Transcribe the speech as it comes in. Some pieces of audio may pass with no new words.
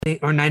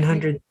or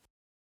 900.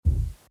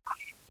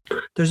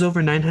 There's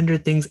over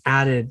 900 things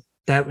added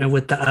that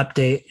with the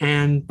update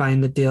and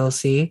buying the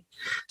DLC.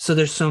 So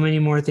there's so many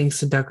more things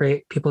to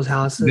decorate people's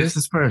houses. This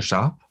is for a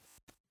shop?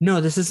 No,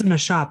 this isn't a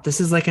shop.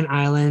 This is like an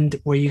island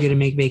where you get to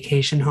make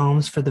vacation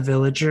homes for the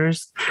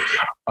villagers.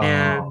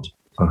 And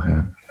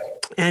okay.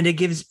 And it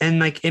gives, and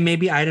like, it may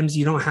be items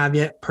you don't have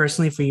yet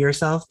personally for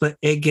yourself, but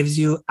it gives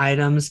you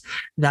items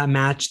that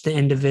match the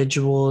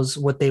individuals,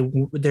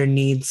 their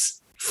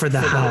needs for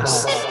the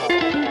house.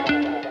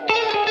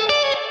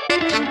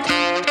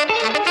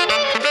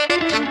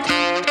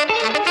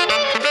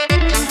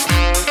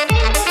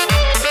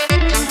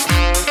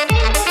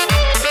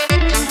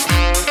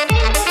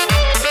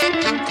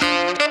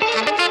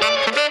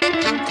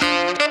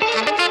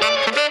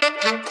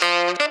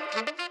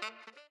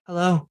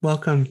 Hello,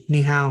 welcome,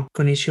 ni hao,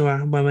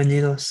 konnichiwa,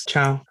 bienvenidos,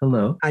 ciao.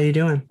 Hello. How you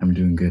doing? I'm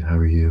doing good. How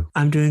are you?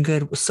 I'm doing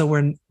good. So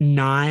we're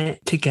not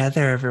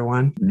together,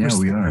 everyone. Yeah,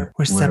 we are.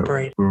 We're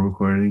separated. We're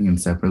recording in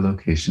separate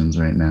locations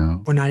right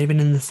now. We're not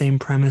even in the same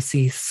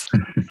premises.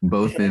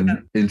 Both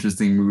in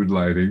interesting mood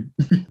lighting.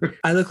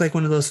 I look like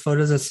one of those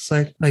photos that's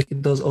like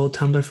those old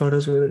Tumblr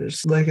photos where they're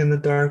just like in the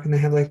dark and they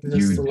have like this.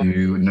 You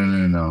do?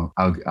 No.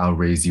 I'll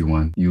raise you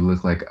one. You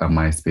look like a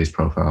MySpace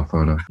profile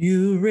photo.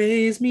 You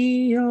raise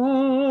me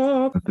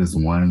up. With this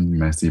one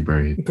messy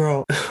braid.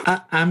 Bro,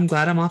 I'm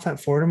glad I'm off at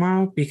 4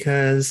 tomorrow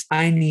because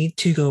I need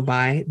to go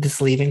buy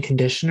this leave-in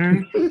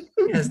conditioner.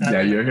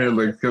 Yeah, your hair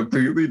looks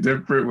completely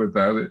different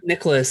without it.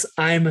 Nicholas,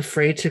 I'm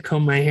afraid to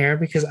comb my hair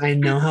because I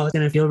know how it's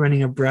going to feel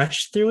running a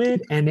brush through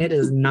it, and it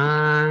is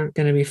not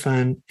going to be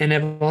fun. And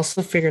I've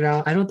also figured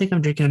out I don't think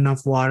I'm drinking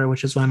enough water,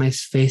 which is why my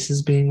face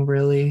is being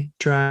really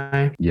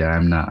dry. Yeah,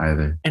 I'm not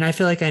either. And I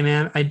feel like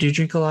I do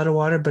drink a lot of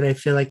water, but I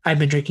feel like I've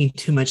been drinking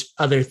too much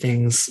other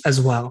things as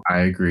well.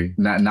 I agree.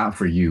 Not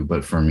for you,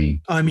 but for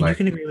me. Oh, I mean, like, you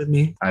can agree with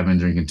me. I've been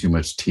drinking too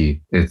much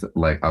tea. It's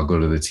like I'll go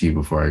to the tea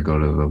before I go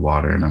to the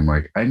water, and I'm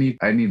like, I need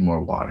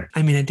more water.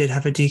 I mean, I did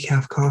have a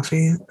decaf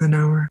coffee an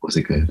hour. Was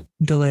it good?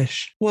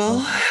 Delish. Well,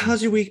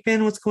 how's your week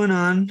been? What's going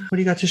on? What do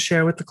you got to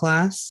share with the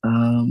class?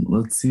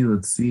 Let's see.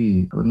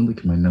 Let me look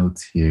at my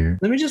notes here.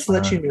 Let me just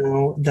let you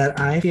know that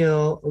I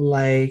feel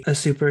like a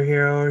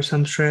superhero or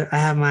some shit. I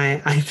have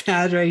my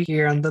iPad right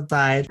here on the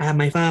side. I have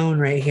my phone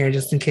right here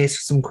just in case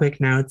for some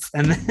quick notes.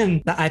 And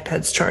then the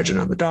iPad's charging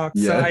on the dock.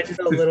 Yeah. So I did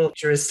a little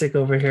heuristic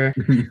over here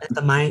at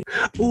the mic.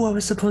 Oh, I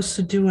was supposed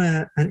to do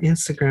an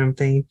Instagram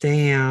thing.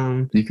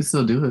 Damn. You can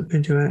still do it. You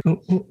can do it.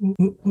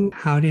 Ooh.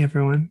 Howdy,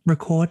 everyone.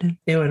 Recording.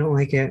 Ew, I don't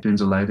like it. Change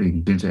the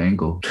lighting. Change the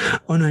angle.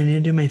 Oh, no, I need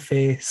to do my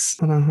face.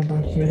 Hold on.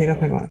 Let me take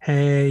off my glasses.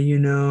 Hey,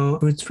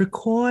 it's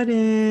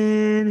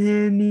recording,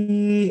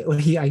 honey. Oh,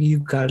 yeah, you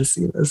gotta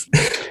see this.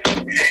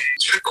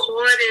 It's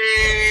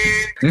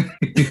recording.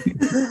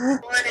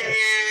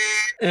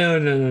 Oh,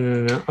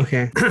 no.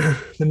 Okay.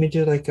 Let me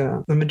do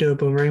a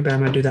boomerang, but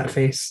I'm gonna do that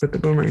face with the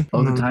boomerang.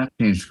 Oh, the time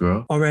changed,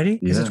 girl. Already?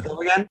 Yeah. Is it 12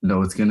 again?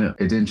 No, it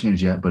didn't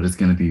change yet, but it's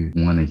gonna be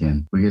 1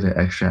 again. We get an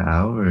extra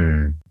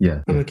hour.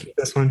 Yeah. I'm gonna keep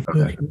this one.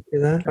 Okay. Can you do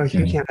that? Oh,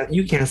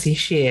 you can't see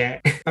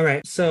shit. All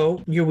right.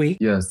 So your week.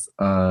 Yes.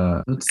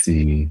 Let's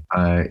see.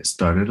 I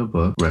started a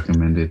book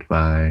recommended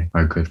by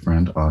our good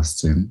friend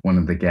Austin, one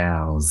of the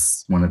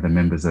gals, one of the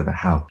members of the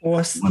house.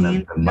 Austin. One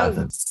of the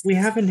mothers.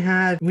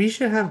 No, we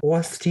should have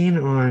Austin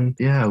on.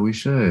 Yeah, we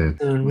should.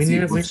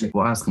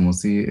 We'll ask him. We'll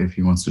see if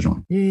he wants to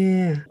join.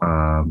 Yeah.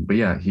 But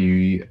yeah,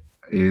 he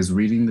is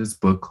reading this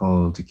book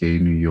called Gay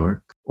New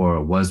York,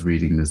 or was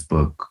reading this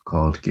book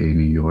called Gay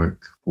New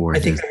York I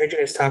think I heard you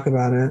guys talk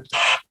about it.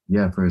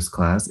 Yeah, for his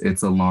class.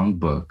 It's a long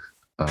book.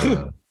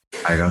 I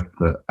got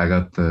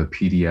the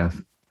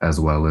PDF as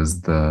well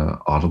as the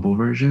Audible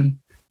version,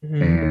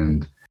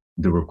 and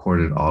the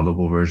recorded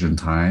Audible version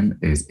time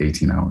is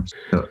 18 hours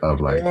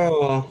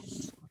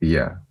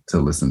to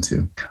listen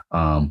to.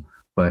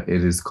 But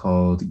it is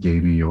called Gay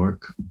New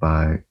York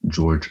by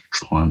George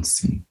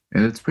Chauncey.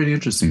 And it's pretty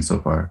interesting so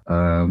far.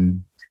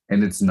 And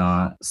it's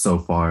not so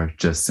far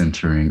just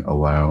centering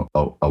around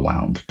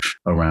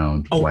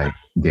white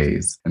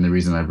gays. And the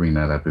reason I bring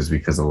that up is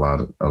because a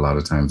lot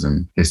of times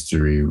in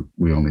history,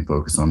 we only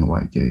focus on the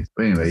white gays.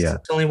 But anyway, yeah.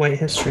 It's only white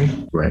history.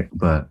 Right.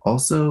 But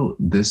also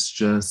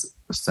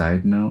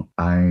side note,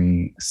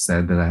 I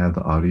said that I have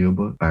the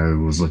audiobook. I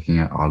was looking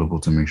at Audible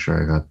to make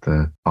sure I got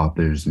the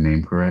author's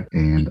name correct.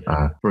 And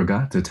I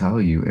forgot to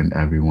tell you and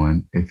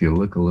everyone, if you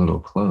look a little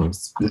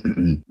close,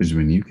 which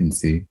when you can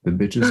see, the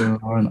bitches are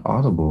on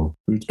Audible.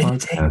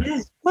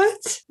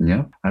 What?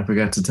 Yep. I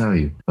forgot to tell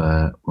you,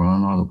 but we're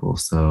on Audible.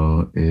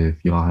 So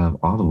if y'all have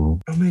Audible.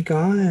 Oh my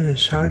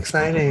gosh, how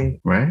exciting.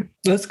 Right?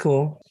 That's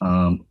cool.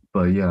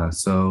 But yeah,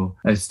 so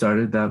I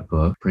started that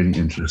book. Pretty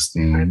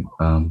interesting.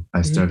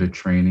 I started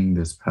training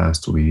this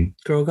past week.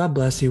 Girl, God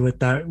bless you with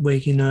that,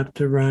 waking up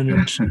to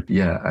run.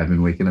 Yeah, I've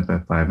been waking up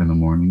at 5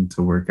 a.m.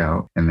 to work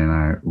out, and then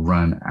I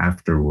run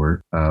after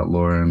work.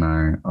 Laura and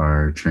I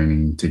are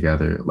training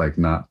together, like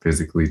not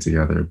physically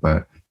together,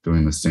 but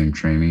doing the same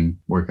training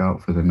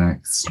workout for the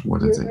next,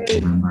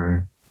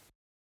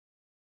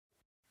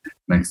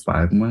 next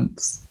 5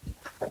 months,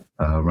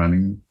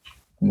 running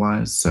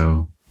wise.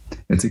 So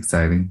It's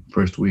exciting.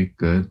 First week,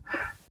 good.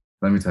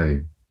 Let me tell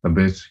you, a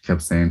bitch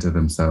kept saying to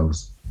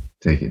themselves,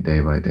 take it day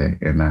by day.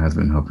 And that has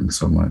been helping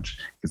so much.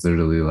 It's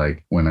literally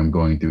like when I'm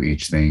going through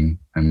each thing,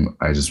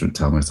 I just would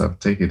tell myself,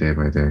 take it day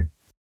by day,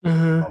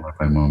 moment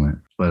by moment.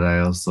 But I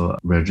also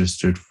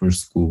registered for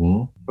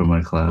school for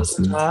my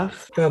classes.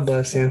 Tough. God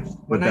bless you.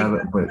 When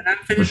I'm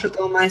finished with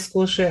all my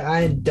school shit,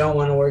 I don't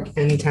want to work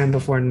anytime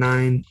before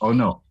 9. Oh,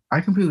 no. I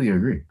completely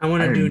agree. I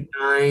want to do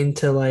 9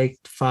 to like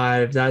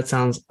 5. That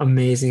sounds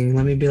amazing.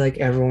 Let me be like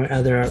everyone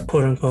other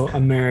quote unquote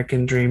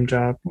American dream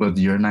job. But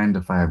your 9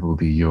 to 5 will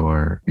be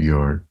your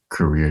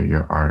career,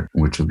 your art,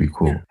 which will be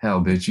cool. Yeah.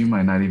 Hell, bitch, you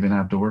might not even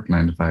have to work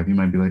 9 to 5. You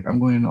might be like, I'm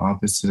going in the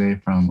office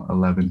today from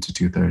 11 to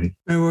 2:30.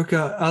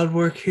 I'd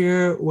work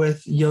here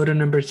with Yoda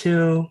number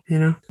 2, you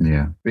know?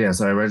 Yeah. But yeah,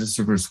 so I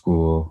registered for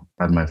school,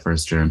 had my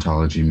first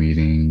gerontology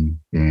meeting,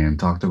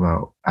 and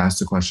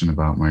asked a question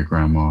about my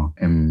grandma.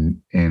 And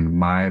in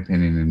my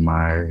opinion, in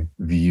my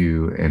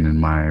view, and in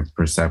my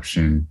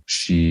perception,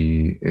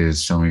 she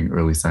is showing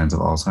early signs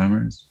of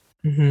Alzheimer's.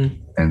 Mm-hmm.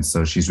 And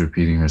so she's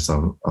repeating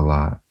herself a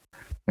lot.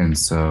 And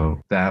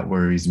so that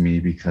worries me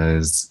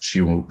because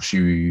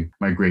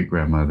my great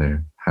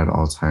grandmother had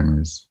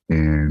Alzheimer's,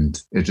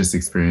 and it just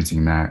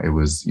experiencing that, it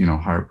was,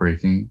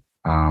 heartbreaking.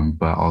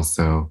 But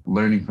also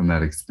learning from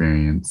that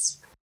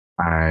experience,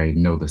 I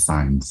know the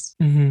signs.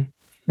 Mm-hmm.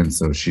 And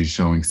so she's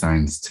showing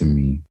signs to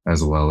me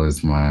as well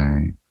as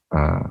my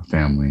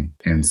family.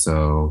 And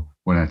so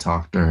when I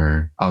talk to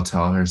her, I'll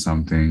tell her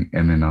something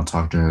and then I'll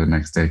talk to her the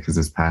next day, because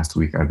this past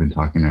week I've been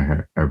talking to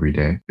her every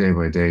day. Day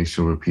by day,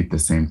 she'll repeat the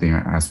same thing or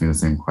ask me the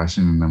same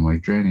question. And I'm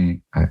like,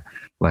 Dranny, I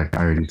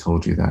already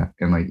told you that.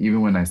 And like,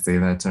 even when I say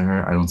that to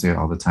her, I don't say it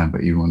all the time,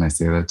 but even when I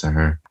say that to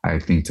her, I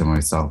think to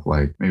myself,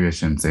 like, maybe I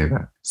shouldn't say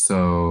that.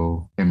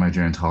 So in my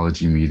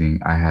gerontology meeting,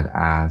 I had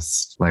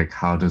asked, like,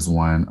 how does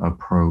one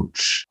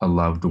approach a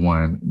loved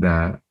one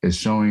that is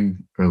showing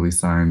early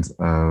signs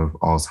of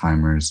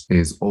Alzheimer's,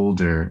 is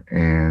older,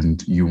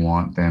 and you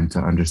want them to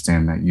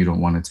understand that you don't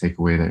want to take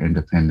away their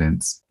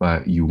independence,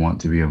 but you want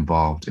to be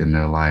involved in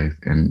their life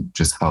and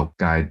just help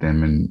guide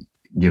them and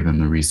give them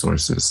the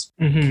resources.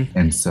 Mm-hmm.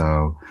 And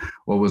so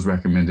what was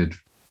recommended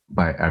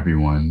by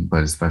everyone,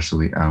 but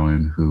especially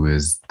Ellen, who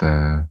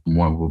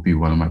will be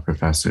one of my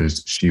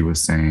professors, she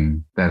was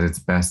saying that it's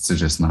best to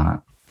just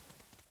not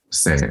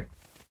say it.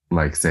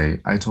 Like, say,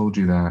 I told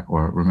you that,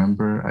 or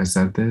remember I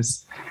said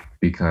this,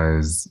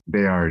 because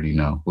they already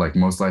know. Like,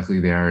 most likely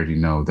they already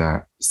know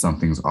that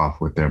something's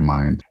off with their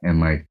mind. And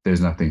like,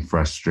 there's nothing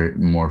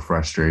more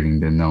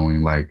frustrating than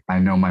knowing, like, I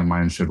know my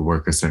mind should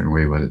work a certain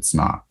way, but it's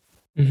not.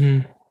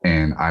 Mm-hmm.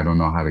 And I don't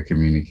know how to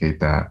communicate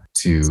that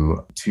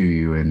to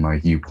you, and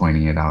like, you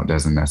pointing it out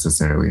doesn't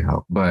necessarily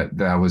help. But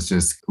that was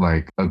just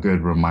like a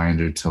good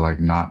reminder to like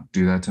not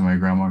do that to my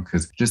grandma,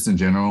 because just in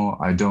general,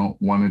 I don't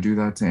want to do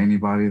that to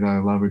anybody that I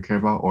love or care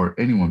about, or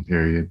anyone,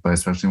 period, but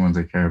especially ones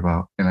I care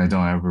about. And I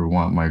don't ever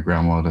want my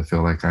grandma to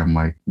feel like I'm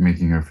like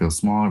making her feel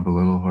small or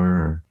belittle her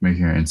or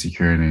making her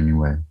insecure in any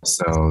way.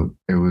 So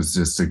it was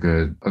just a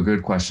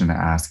good question to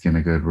ask, and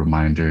a good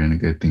reminder, and a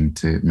good thing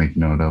to make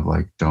note of,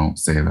 like, don't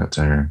say that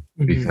to her.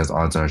 Mm-hmm. Because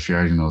odds are she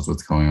already knows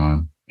what's going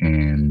on.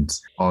 And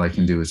all I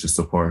can do is just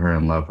support her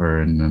and love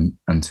her. And then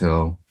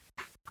until,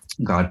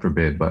 God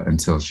forbid, but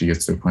until she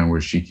gets to a point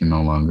where she can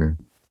no longer,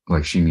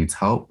 like, she needs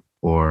help,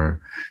 or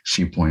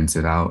she points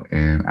it out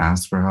and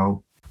asks for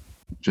help,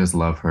 just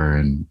love her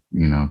and,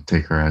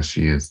 take her as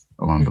she is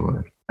along the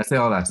way. I say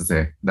all that to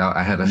say that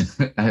I had a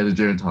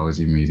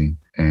gerontology meeting.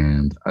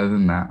 And other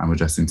than that, I'm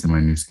adjusting to my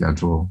new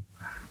schedule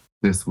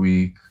this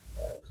week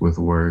with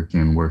work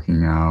and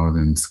working out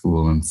and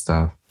school and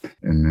stuff.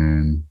 And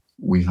then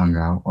we hung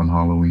out on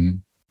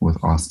Halloween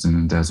with Austin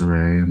and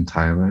Desiree and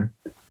Tyler.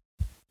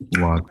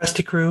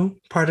 Krusty Crew,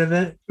 part of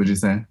it. What'd you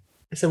say?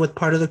 I said with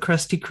part of the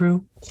Krusty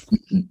Crew.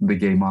 The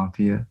gay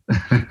mafia.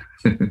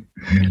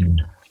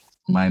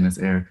 Minus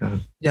Erica.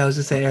 Yeah, I was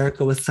going to say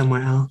Erica was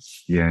somewhere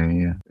else. Yeah.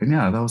 And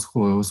yeah, that was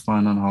cool. It was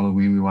fun on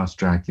Halloween. We watched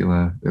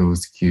Dracula. It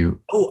was cute.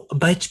 Oh,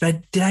 but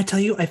did I tell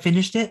you I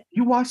finished it?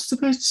 You watched the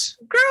bitch?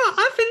 Girl,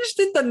 I finished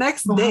it the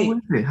next day.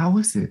 How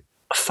was it?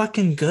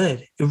 Fucking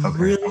good.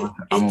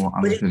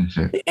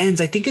 It ends.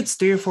 I think it's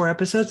 3 or 4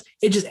 episodes.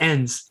 It just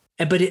ends.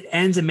 But it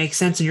ends and makes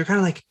sense. And you're kind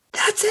of like,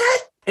 that's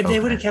it? If they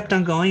would have kept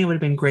on going, it would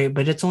have been great.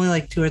 But it's only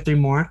like 2 or 3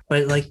 more.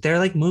 But like, they're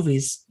like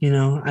movies,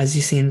 as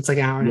you've seen. It's like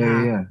an hour and a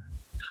half.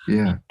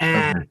 Yeah.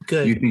 And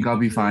good. You think I'll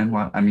be fine?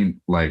 I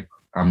mean, like,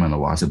 I'm going to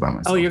watch it by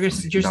myself. Oh, you're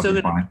still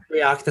going to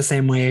react the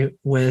same way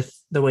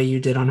with the way you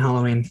did on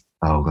Halloween.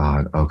 Oh,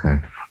 God. Okay.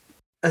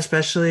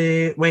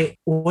 Especially, wait,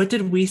 what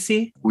did we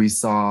see? We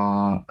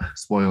saw,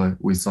 spoiler,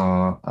 what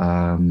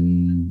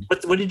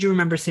did you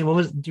remember seeing?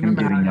 Do you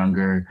remember getting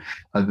younger?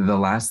 The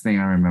last thing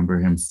I remember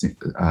him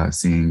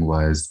seeing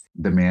was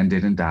the man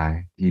didn't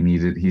die.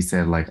 He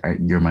said, like,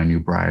 you're my new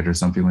bride or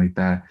something like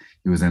that.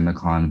 He was in the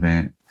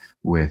convent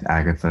with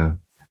Agatha,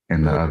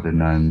 and the other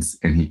nuns,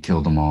 and he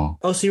killed them all.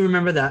 Oh, so you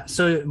remember that?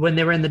 So when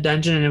they were in the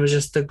dungeon and it was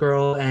just the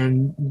girl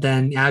and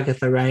then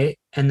Agatha, right?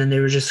 And then they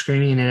were just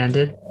screaming and it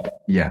ended.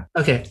 Yeah.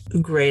 Okay,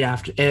 great.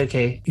 After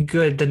okay,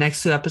 good. The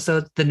next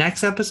episode.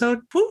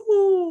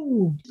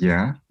 Woo!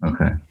 Yeah.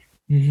 Okay.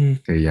 Mm-hmm.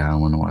 Okay. Yeah, I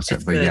want to watch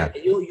that. But good. yeah,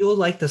 you'll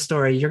like the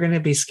story. You're gonna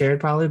be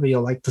scared probably, but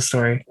you'll like the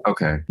story.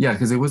 okay. Yeah,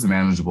 because it was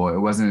manageable. It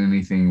wasn't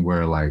anything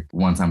where like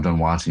once I'm done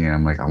watching it,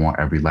 I'm like, I want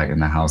every light in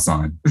the house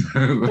on.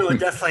 No,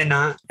 definitely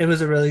not. It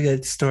was a really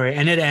good story,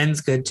 and it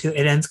ends good too.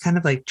 It ends kind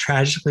of like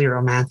tragically,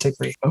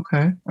 romantically.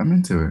 Okay, I'm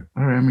into it.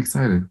 All right, I'm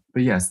excited.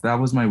 But yes, that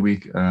was my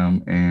week.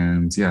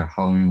 And yeah,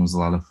 Halloween was a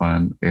lot of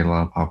fun. Ate a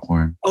lot of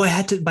popcorn. Oh,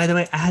 by the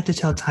way, I had to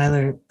tell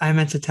Tyler. I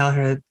meant to tell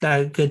her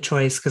that good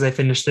choice because I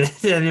finished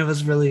it and it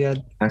was really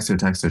good.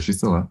 Text her. She's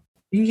still up.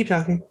 You can keep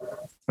talking.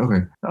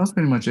 Okay, that was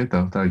pretty much it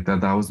though.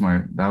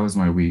 That was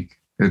my week.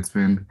 It's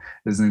been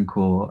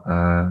cool.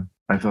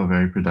 I feel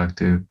very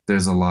productive.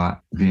 There's a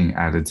lot being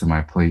added to my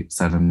plate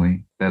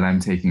suddenly that I'm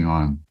taking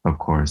on, of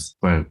course,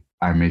 but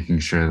I'm making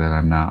sure that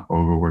I'm not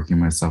overworking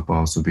myself, but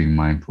also being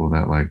mindful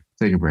that like,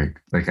 take a break.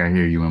 Like I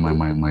hear you in my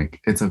mind, like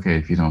it's okay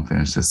if you don't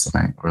finish this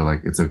tonight, or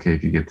like it's okay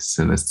if you get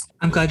to this.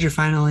 I'm glad you're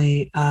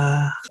finally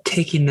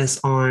taking this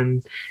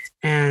on.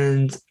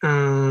 And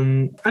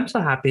I'm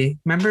so happy.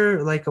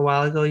 Remember like a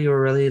while ago, you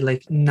were really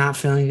like not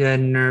feeling good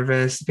and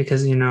nervous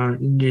because, you know,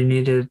 you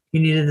needed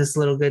this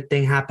little good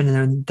thing happen. And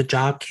then the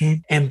job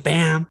came and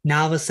bam,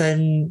 now all of a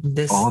sudden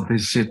all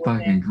this shit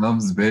fucking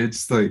comes,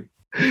 bitch.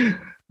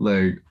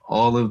 Like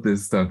all of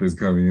this stuff is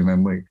coming. And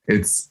I'm like,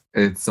 it's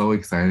so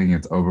exciting.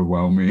 It's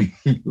overwhelming.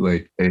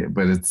 But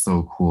it's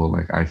so cool.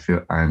 Like I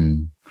feel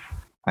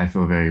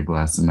very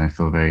blessed and I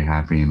feel very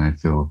happy and I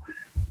feel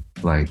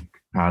like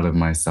proud of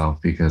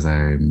myself because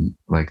I'm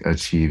like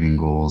achieving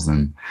goals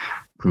and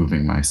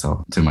proving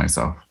myself to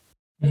myself.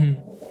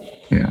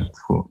 Mm-hmm. Yeah, it's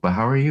cool. But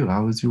how are you?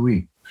 How was your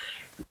week?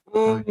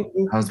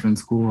 How's been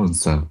school and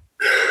stuff?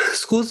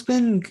 School's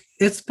been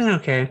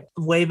okay.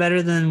 Way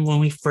better than when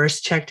we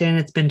first checked in.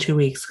 It's been 2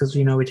 weeks because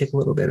we took a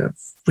little break.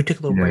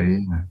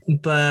 Yeah.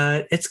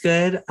 But it's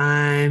good.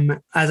 As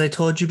I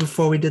told you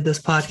before we did this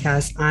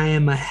podcast, I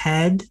am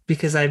ahead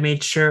because I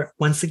made sure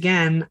once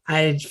again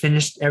I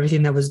finished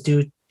everything that was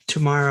due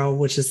tomorrow,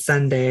 which is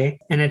Sunday,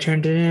 and I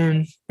turned it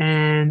in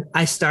and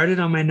I started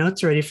on my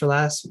notes already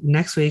for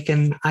next week,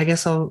 and I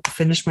guess I'll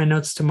finish my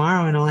notes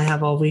tomorrow, and all I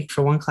have all week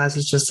for one class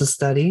is just to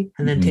study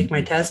and then take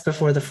my test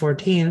before the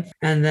 14th,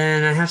 and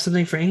then I have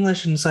something for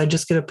English, and so I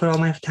just get to put all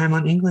my time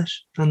on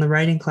English on the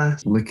writing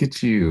class. Look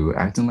at you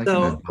acting like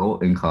an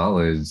adult in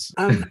college.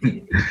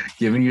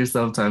 Giving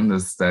yourself time to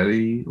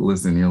study.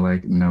 Listen, you're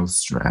like, no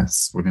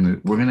stress, we're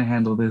gonna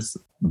handle this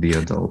the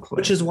adult way.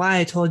 Which is why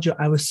I told you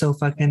I was so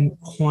fucking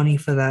horny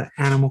for that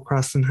Animal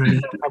Crossing,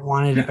 honey. I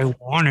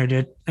wanted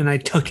it and I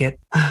took it.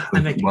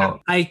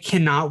 I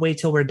cannot wait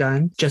till we're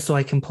done just so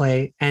I can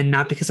play, and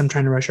not because I'm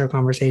trying to rush our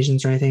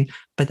conversations or anything,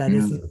 but that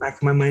is in the back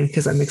of my mind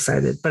because I'm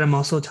excited. But I'm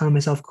also telling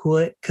myself, cool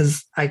it,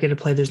 because I get to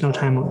play. There's no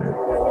time limit.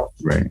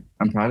 Right.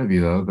 I'm proud of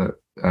you though.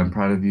 I'm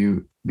proud of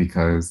you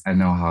because I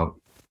know how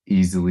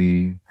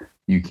easily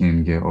you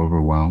can get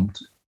overwhelmed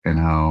and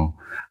how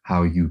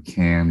you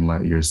can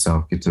let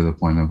yourself get to the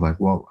point of like,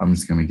 well, I'm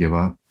just going to give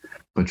up,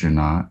 but you're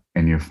not.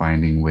 And you're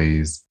finding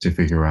ways to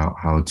figure out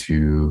how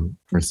to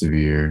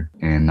persevere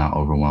and not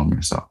overwhelm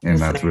yourself. And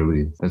that's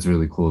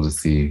really cool to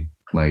see,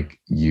 like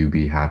you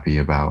be happy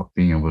about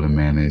being able to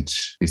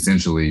manage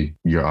essentially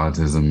your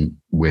autism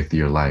with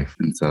your life.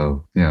 And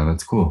so, yeah,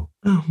 that's cool.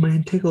 Oh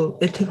man,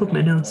 it tickled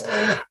my nose.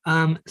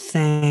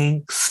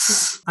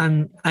 Thanks.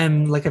 I'm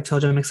like I've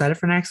told you, I'm excited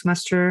for next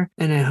semester,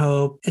 and I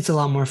hope it's a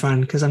lot more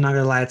fun because I'm not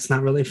gonna lie, it's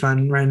not really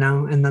fun right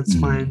now, and that's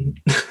fine.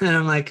 And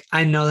I'm like,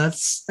 I know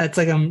that's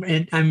like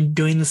I'm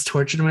doing this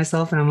torture to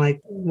myself, and I'm like,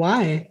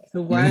 why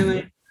am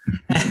I?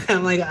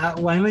 I'm like,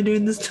 why am I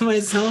doing this to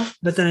myself?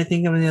 But then I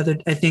think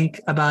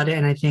about it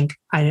and I think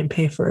I didn't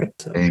pay for it.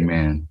 So.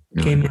 Amen.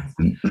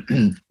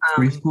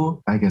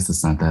 Preschool? I guess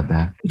it's not that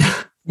bad.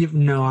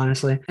 No,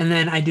 honestly. And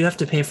then I do have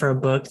to pay for a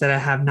book that I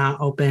have not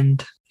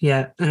opened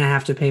yet, and I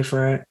have to pay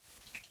for it.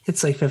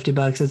 It's like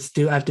 $50. It's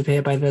due. I have to pay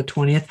it by the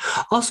 20th.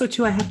 Also,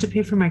 too, I have to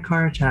pay for my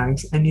car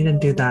tags. I need to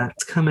do that.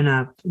 It's coming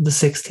up. The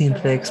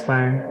 16th they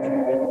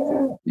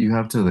expire. You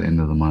have till the end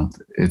of the month.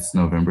 It's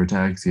November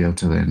tags. You have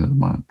till the end of the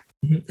month.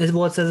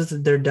 Well, it says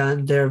they're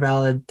done. They're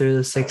valid through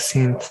the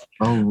 16th.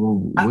 Oh,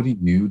 well, what are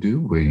you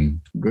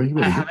doing? Girl, you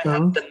I haven't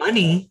had the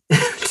money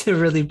to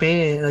really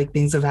pay it. Like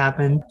things have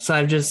happened. So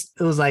it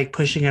was like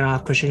pushing it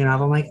off.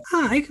 I'm like,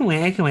 I can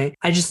wait.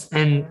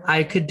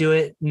 I could do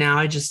it now.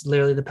 I just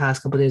literally the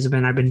past couple of days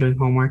I've been doing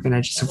homework and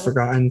I just have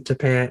forgotten to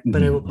pay it.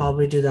 But I will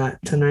probably do that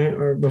tonight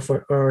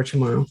or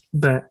tomorrow.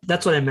 But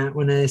that's what I meant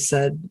when I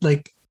said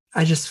like,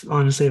 I just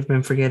honestly have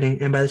been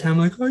forgetting. And by the time I'm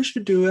like, I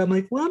should do it, I'm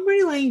like, well, I'm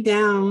already laying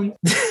down.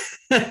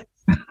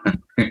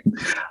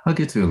 I'll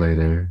get to it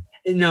later.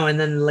 No, and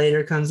then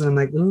later comes and I'm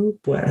like, ooh,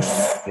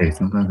 bless. Hey,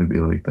 sometimes it'd be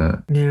like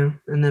that. Yeah.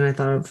 And then I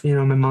thought of,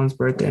 my mom's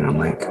birthday and I'm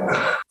like,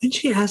 didn't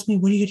she ask me,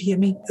 what are you going to get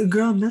me?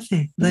 Girl,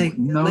 nothing. Like,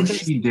 no,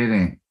 she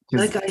didn't.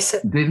 Like I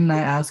said, Didn't I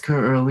ask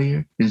her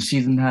earlier? And she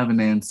didn't have an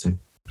answer.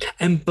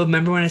 but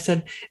remember when I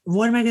said,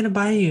 what am I going to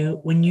buy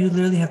you when you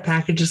literally have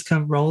packages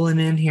come rolling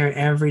in here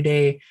every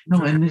day?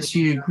 No, and then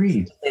she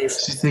agreed. She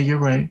said, "You're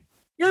right."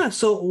 Yeah.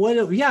 So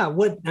what? Yeah.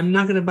 What? I'm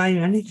not going to buy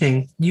you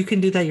anything. You can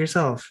do that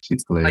yourself.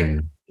 She's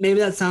hilarious. Maybe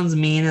that sounds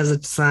mean as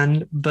a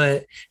son,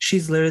 but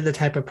she's literally the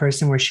type of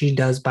person where she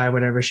does buy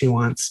whatever she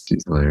wants.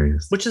 She's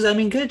hilarious. Which is, I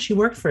mean, good. She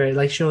worked for it.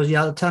 Like she'll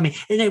yell, tell me,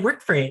 and I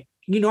worked for it.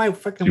 You know, I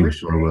fucking She worked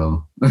sure for it.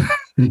 will.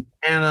 And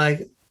I'm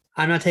like,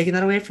 I'm not taking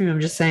that away from you.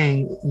 I'm just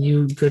saying,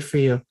 you good for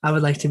you. I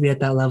would like to be at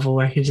that level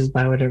where I can just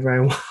buy whatever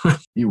I want.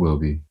 You will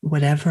be.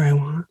 Whatever I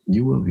want.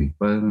 You will be.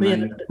 But other than that,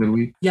 you had a good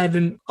week. Yeah, I've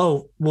been.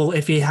 Oh, well,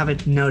 if you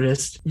haven't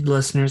noticed,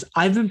 listeners,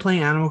 I've been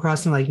playing Animal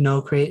Crossing like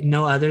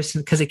no others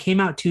because it came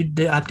out the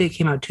update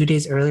came out 2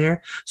 days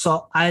earlier.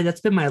 So that's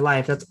been my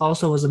life. That's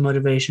also was a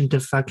motivation to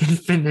fucking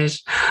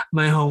finish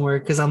my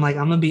homework because I'm like,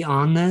 I'm gonna be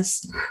on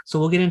this. So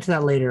we'll get into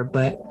that later.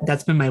 But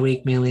that's been my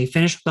week mainly.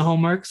 Finish the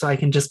homework so I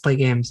can just play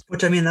games.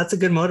 Which I mean, that's a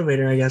good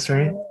motivator, I guess,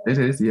 right? It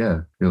is,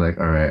 yeah. You're like,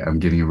 all right, I'm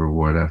getting a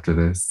reward after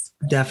this.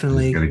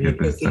 Definitely. Gotta get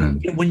this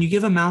done. When you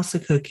give a mouse a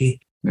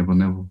cookie.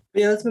 Nibble.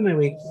 Yeah, that's been my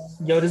week.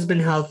 Yoda's been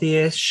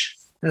healthy-ish.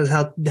 As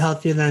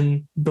healthier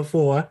than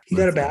before. He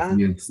got a bath.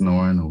 He is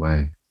snoring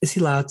away. Is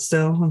he loud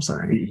still? I'm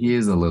sorry. He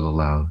is a little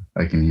loud.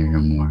 I can hear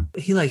him more.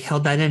 He like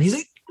held that in. He's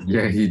like,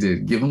 yeah, he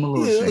did. Give him a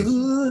little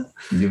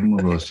shake. Give him a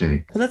little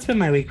shake. Well, that's been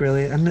my week,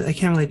 really. I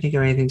can't really think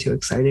of anything too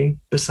exciting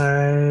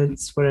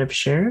besides what I've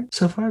shared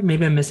so far.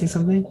 Maybe I'm missing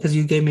something because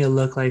you gave me a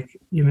look like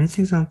you're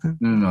missing something.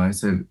 No. I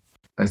said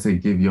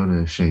give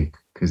Yoda a shake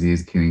because he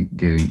is getting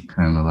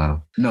kind of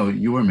loud. No,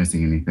 you were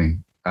missing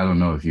anything. I don't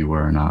know if you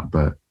were or not,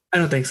 but I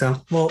don't think so.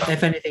 Well,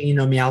 if anything, you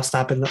know me, I'll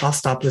stop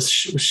this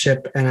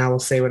ship and I will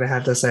say what I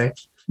have to say.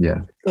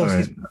 Yeah. Oh, all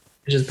right.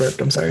 I just burped.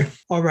 I'm sorry.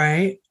 All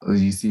right. Did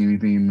you see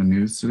anything in the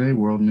news today?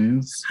 World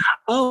news?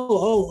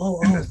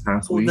 This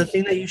past week? The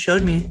thing that you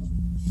showed me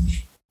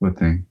What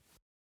thing?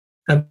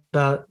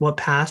 about what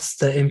passed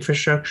the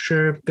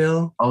infrastructure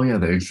bill. Oh yeah,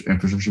 the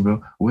infrastructure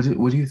bill. What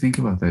do you think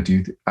about that? Do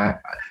you? I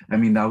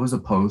mean, that was a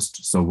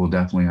post, so we'll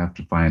definitely have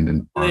to find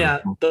an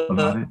article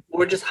about it.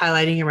 We're just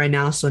highlighting it right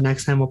now, so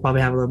next time we'll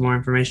probably have a little more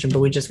information. But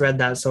we just read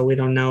that, so we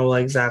don't know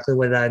exactly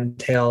what that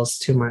entails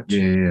too much.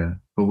 Yeah.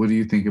 But what do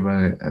you think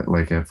about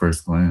it, at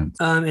first glance?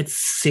 It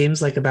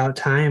seems like about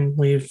time.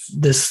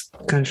 This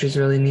country's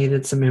really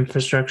needed some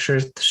infrastructure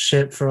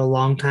shit for a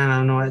long time. I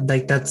don't know,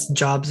 like that's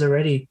jobs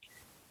already.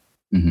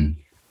 Mm-hmm.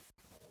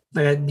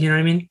 Like, you know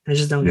what I mean? I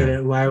just don't get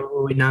it. Why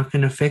are we not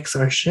going to fix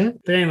our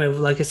shit? But anyway,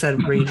 like I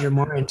said, read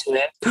more into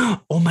it.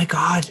 Oh my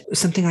God.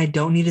 Something I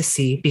don't need to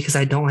see because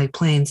I don't like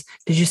planes.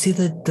 Did you see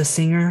the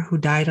singer who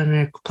died on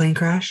a plane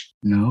crash?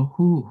 No.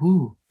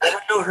 Who? I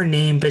don't know her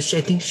name, but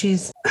I think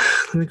she's.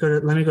 Let me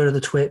go to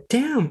the twit.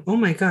 Damn. Oh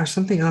my gosh.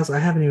 Something else. I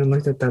haven't even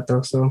looked at that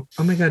though. So,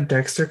 oh my God,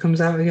 Dexter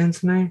comes out again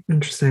tonight.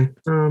 Interesting.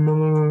 Let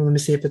me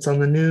see if it's on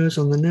the news.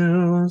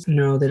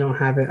 No, they don't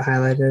have it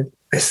highlighted.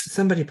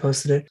 Somebody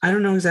posted it. I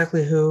don't know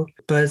exactly who,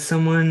 but a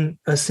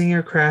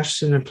singer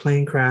crashed in a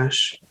plane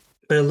crash,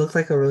 but it looked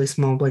like a really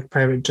small, like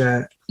private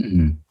jet.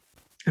 Mm-hmm.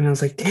 And I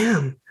was like,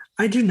 damn,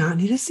 I do not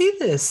need to see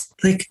this.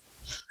 Like,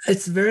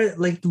 it's very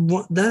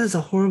that is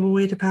a horrible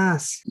way to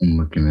pass. I'm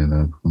looking it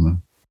up.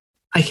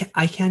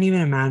 I can't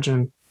even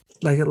imagine.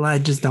 Like, I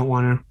just don't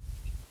want to.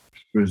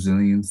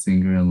 Brazilian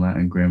singer and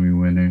Latin Grammy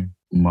winner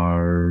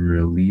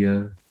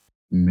Marília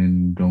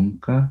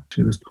Mendonça.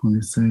 She was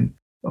 26.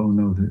 Oh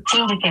no!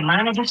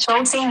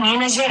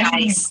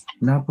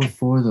 Not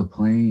before the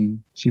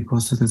plane. She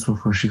posted this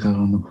before she got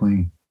on the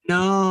plane.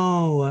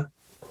 No.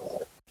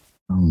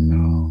 Oh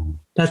no.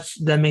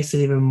 That makes it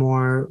even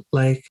more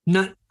like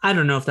not. I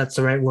don't know if that's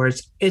the right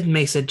words. It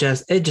makes it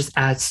just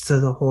adds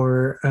to the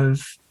horror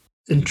of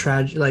and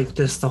tragic, like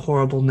just the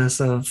horribleness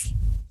of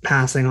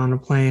passing on a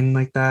plane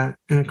like that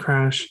in a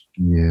crash.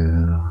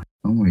 Yeah.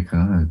 Oh my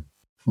God.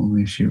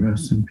 Only she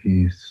rests in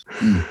peace.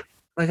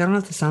 Like, I don't know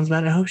if this sounds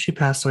bad. I hope she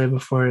passed away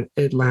before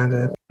it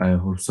landed. I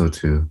hope so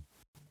too.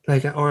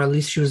 Like, or at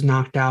least she was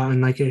knocked out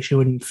and like she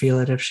wouldn't feel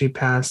it if she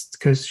passed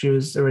because she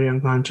was already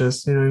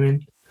unconscious. You know what I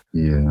mean?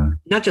 Yeah.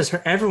 Not just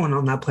her, everyone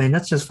on that plane.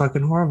 That's just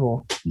fucking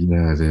horrible.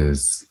 Yeah, it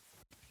is.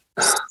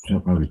 That's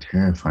probably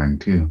terrifying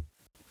too.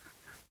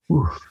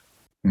 Oof.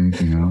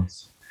 Anything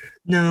else?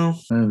 No.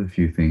 I have a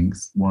few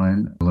things.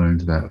 One, I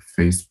learned that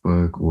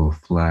Facebook will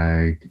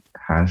flag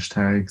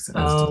hashtags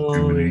as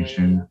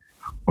discrimination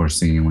or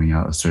singling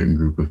out a certain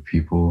group of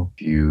people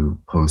if you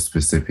post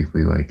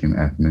specifically like an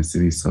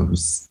ethnicity. So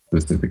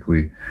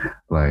specifically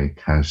like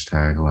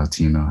hashtag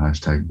Latino,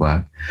 hashtag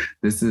Black.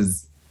 This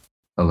is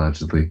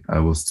allegedly. I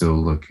will still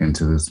look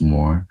into this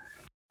more,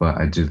 but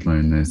I did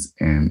learn this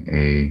in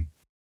a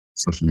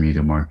social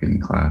media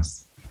marketing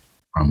class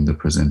from the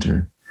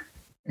presenter.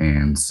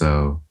 And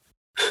so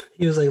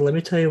he was like, let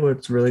me tell you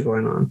what's really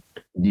going on.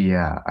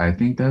 Yeah, I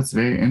think that's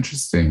very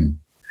interesting.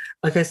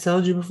 like I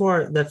told you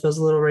before, that feels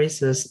a little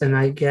racist. And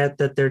I get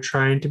that they're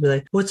trying to be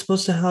like, what's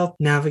supposed to help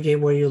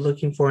navigate what you're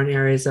looking for in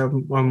areas that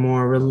are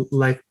more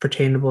like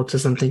pertainable to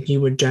something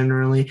you would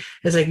generally.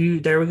 It's like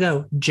there we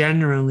go.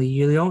 Generally,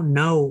 you don't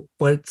know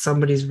what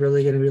somebody's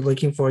really going to be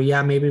looking for.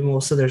 Yeah, maybe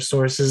most of their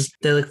sources,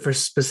 they look for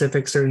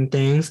specific certain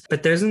things,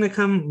 but there's going to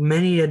come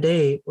many a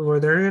day where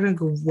they're going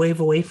to wave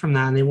away from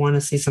that and they want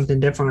to see something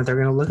different, or they're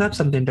going to look up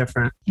something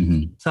different.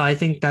 Mm-hmm. So I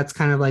think that's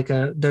kind of like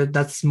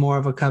that's more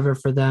of a cover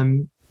for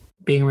them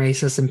being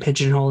racist and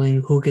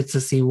pigeonholing who gets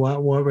to see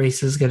what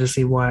races get to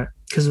see what.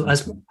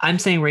 Because I'm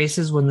saying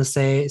races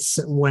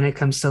when it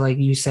comes to like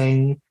you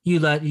saying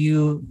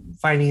you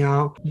finding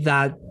out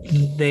that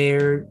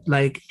they're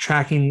like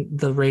tracking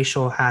the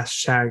racial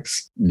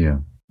hashtags. Yeah.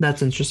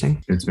 That's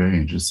interesting. It's very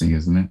interesting,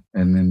 isn't it?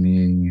 And then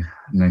the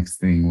next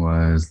thing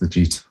was the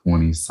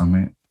G20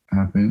 summit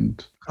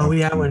happened. Oh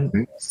yeah, when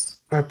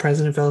our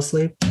president fell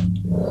asleep.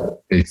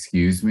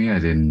 Excuse me, I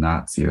did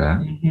not see that.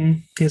 Mm-hmm.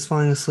 He was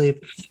falling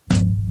asleep.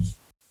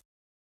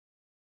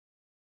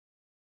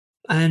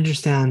 I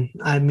understand.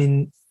 I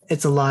mean,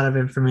 it's a lot of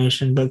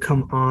information, but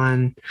come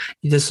on.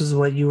 This is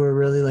what you were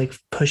really like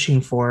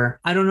pushing for.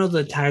 I don't know the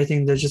entire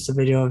thing. There's just a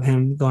video of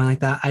him going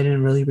like that. I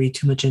didn't really read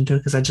too much into it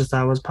because I just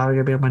thought it was probably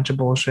going to be a bunch of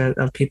bullshit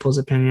of people's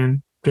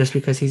opinion just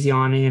because he's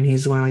yawning and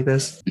he's going like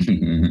this.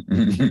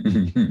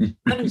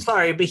 I'm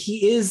sorry, but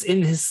he is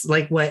in his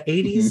like what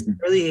 80s,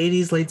 early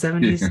 80s, late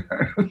 70s. Yeah.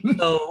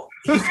 So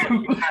he's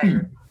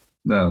tired.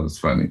 That was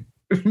funny.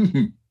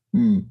 I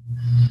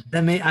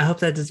hope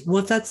that does. Well,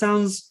 if that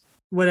sounds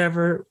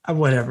whatever.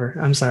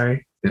 I'm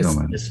sorry.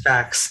 It's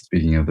facts.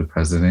 Speaking of the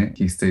president,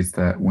 he states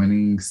that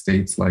winning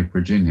states like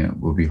Virginia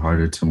will be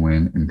harder to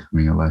win in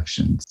coming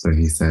elections. So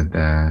he said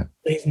that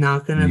he's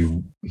not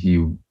gonna.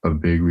 A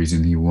big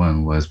reason he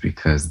won was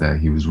because that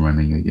he was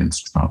running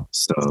against Trump.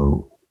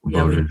 So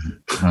voters,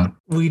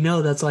 we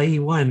know that's why he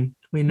won.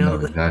 We know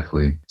that.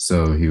 Exactly.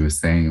 So he was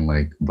saying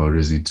like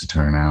voters need to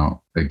turn out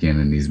again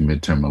in these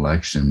midterm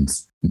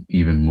elections,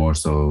 even more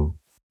so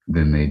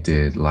than they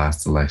did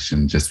last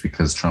election, just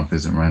because Trump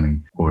isn't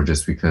running, or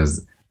just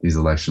because these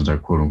elections are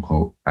quote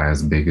unquote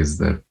as big as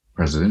the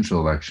presidential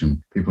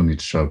election. People need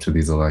to show up to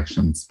these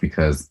elections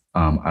because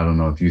I don't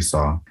know if you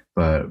saw,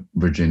 but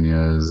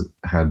Virginia's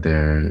had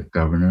their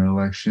governor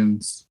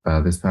elections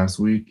this past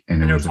week,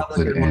 and it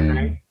resulted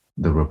in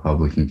the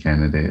Republican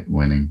candidate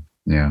winning.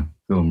 Yeah,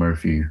 Phil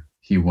Murphy,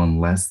 he won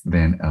less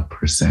than 1%,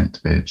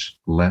 bitch.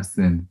 Less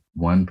than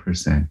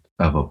 1%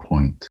 of a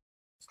point.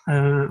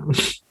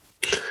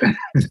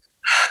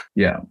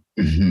 Yeah.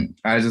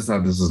 I just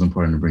thought this was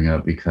important to bring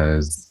up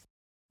because,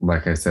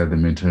 like I said, the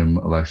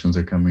midterm elections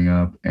are coming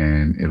up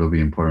and it'll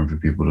be important for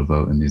people to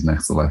vote in these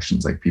next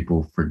elections. Like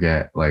people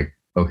forget, like,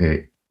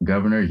 okay,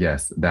 governor,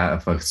 yes, that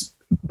affects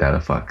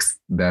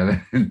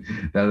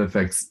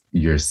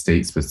your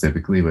state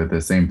specifically, but at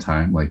the same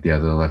time, like the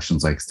other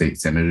elections, like state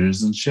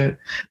senators and shit,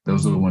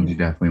 those are the ones you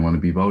definitely want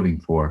to be voting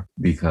for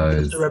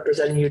because they're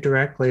representing you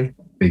directly.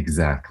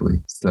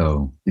 Exactly.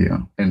 So yeah,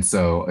 and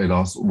so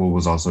what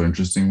was also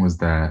interesting was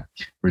that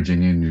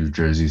Virginia and New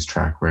Jersey's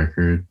track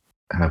record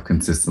have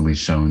consistently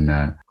shown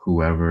that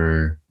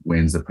whoever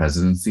wins the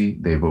presidency,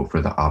 they vote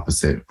for the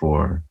opposite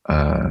for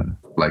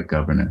like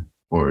governor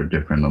or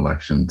different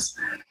elections.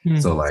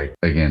 So like,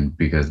 again,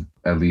 because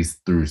at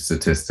least through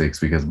statistics,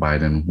 because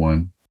Biden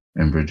won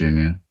in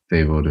Virginia,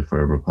 they voted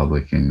for a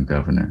Republican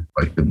governor,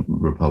 like the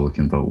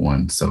Republican vote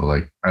won. So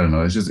like, I don't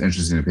know, it's just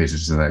interesting to pay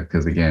attention to that.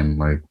 Cause again,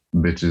 like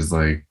bitches,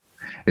 like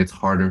it's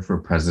harder for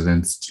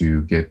presidents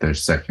to get their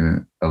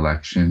second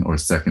election or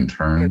second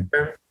term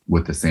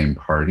with the same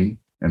party.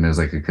 And there's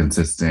like a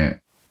consistent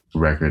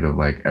record of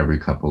like every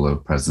couple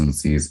of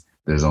presidencies,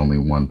 there's only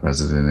one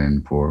president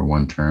in for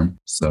one term.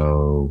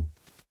 So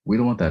we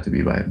don't want that to be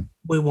Biden.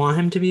 We want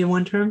him to be a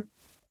one term?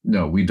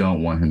 No, we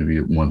don't want him to be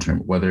one term.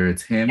 Whether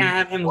it's him. Can't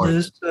have him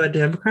lose to a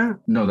Democrat?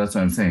 No, that's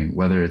what I'm saying.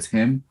 Whether it's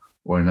him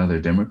or another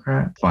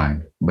Democrat,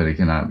 fine. But it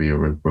cannot be a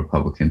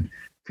Republican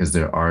because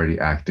they're already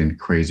acting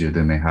crazier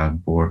than they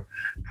have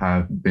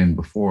been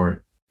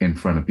before in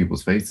front of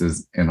people's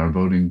faces and are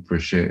voting for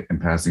shit and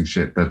passing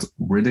shit that's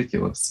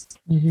ridiculous.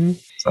 Mm-hmm.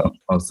 So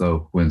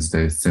also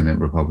Wednesday, Senate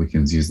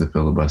Republicans used the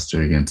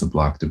filibuster again to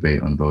block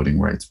debate on voting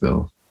rights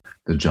bill.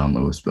 The John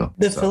Lewis bill.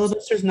 The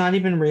filibuster's not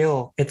even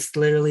real. It's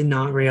literally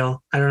not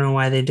real. I don't know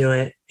why they do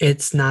it.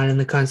 It's not in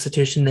the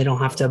Constitution. They don't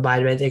have to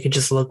abide by it. They could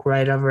just look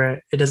right over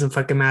it. It doesn't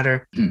fucking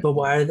matter. But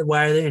why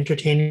are they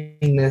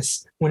entertaining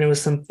this when it was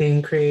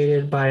something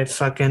created by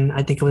fucking,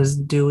 I think it was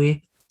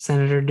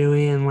Senator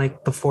Dewey in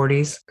like the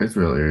 40s? It's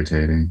real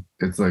irritating.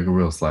 It's like a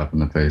real slap in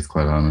the face,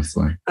 quite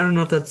honestly. I don't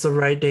know if that's the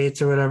right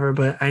dates or whatever,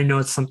 but I know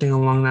it's something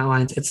along that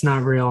lines. It's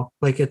not real.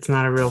 Like, it's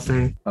not a real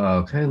thing.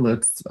 Okay,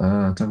 let's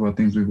talk about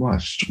things we've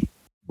watched.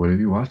 What have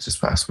you watched this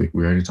past week?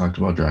 We already talked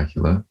about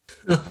Dracula.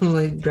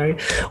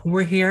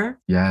 We're here?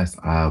 Yes,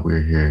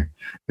 we're here.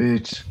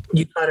 Bitch.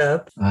 You caught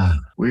up?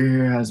 We're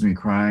Here has me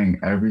crying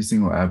every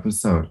single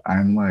episode.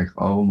 I'm like,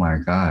 oh my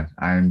God.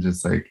 I'm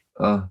just like,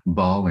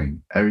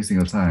 bawling every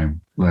single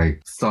time,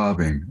 like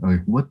sobbing.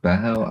 Like, what the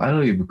hell? I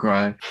don't even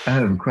cry. I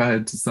haven't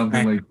cried to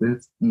something like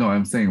this. No,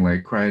 I'm saying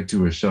like cried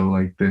to a show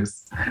like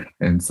this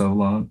in so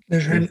long.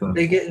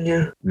 They get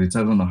you. They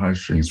tug on the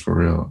heartstrings for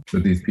real.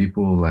 But these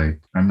people, like,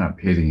 I'm not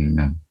pitying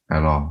them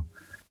at all.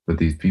 But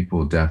these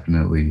people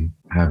definitely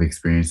have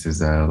experiences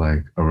that are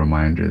like a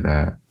reminder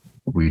that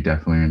we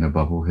definitely are in a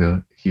bubble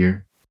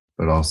here,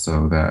 but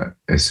also that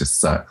it just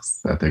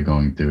sucks that they're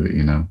going through it,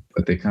 you know?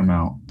 But they come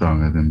out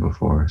stronger than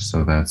before.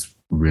 So that's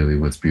really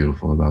what's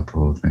beautiful about the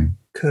whole thing.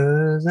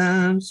 'Cause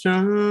I'm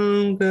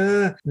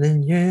stronger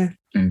than you.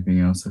 Anything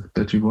else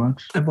that you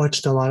watched? I've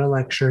watched a lot of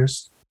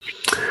lectures.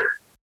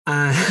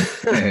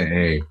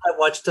 Hey. I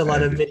watched a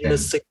lot of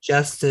videos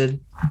suggested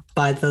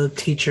by the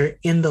teacher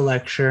in the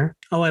lecture.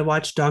 Oh, I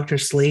watched Dr.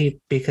 Sleep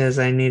because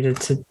I needed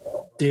to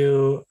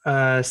do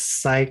a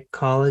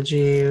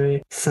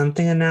psychology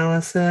something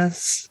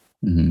analysis.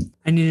 Mm-hmm.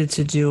 I needed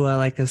to do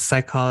a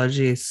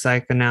psychology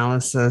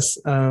psychoanalysis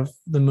of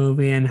the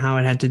movie and how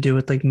it had to do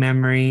with like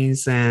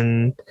memories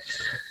and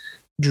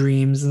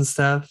dreams and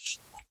stuff.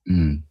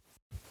 Mm-hmm.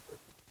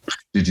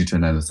 Did you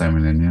turn that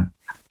assignment in yet?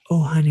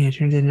 Oh, honey, I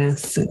turned it in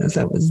as soon as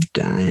I was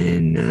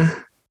done.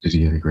 Did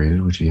you get it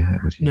graded? What you had?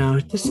 No,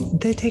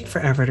 they take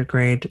forever to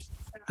grade.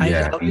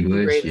 Yeah,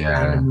 English,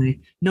 yeah.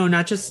 Randomly. No,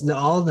 not just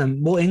all of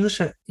them. Well, English,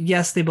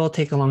 yes, they both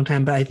take a long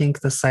time, but I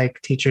think the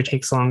psych teacher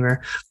takes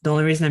longer. The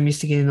only reason I'm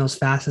used to getting those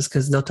fast is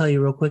because they'll tell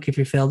you real quick if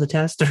you fail the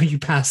test or you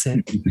pass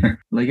it.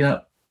 Like,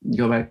 up,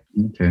 go back.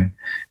 Okay.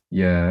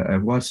 Yeah,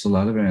 I've watched a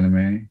lot of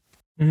anime.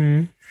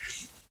 Mm-hmm.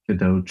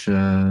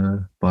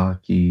 Kadocha,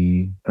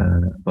 Baki,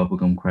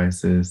 Bubblegum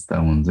Crisis.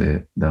 That one's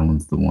it. That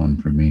one's the one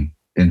for me.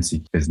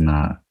 Insecure is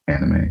not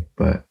anime,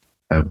 but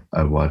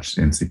I've watched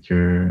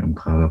Insecure. I'm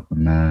caught up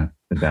on that.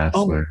 The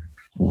Bachelor.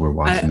 Oh, we're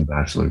watching The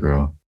Bachelor,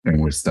 girl, and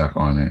we're stuck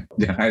on it.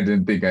 Yeah, I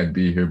didn't think I'd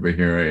be here, but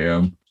here I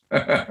am.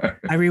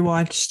 I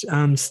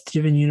rewatched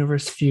Steven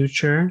Universe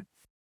Future.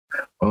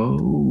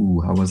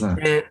 Oh, how was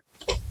that?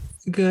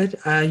 Good.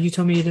 You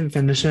told me you didn't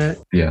finish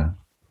it. Yeah.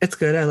 It's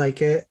good. I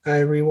like it.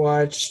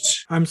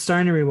 I'm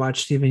starting to rewatch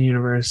Steven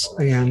Universe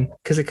again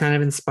because it kind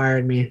of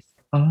inspired me.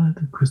 Oh,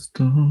 the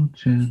Crystal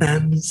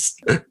Gems.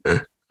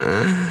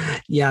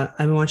 Yeah,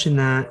 I've been watching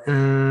that.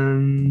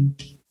 And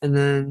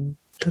then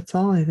that's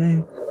all I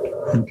think.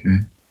 Okay.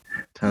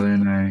 Tyler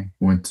and I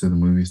went to the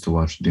movies to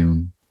watch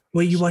Dune.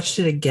 Wait, you watched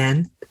it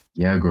again?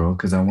 Yeah, girl,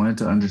 because I wanted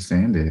to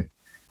understand it.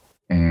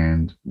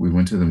 And we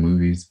went to the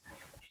movies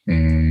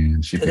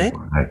and she paid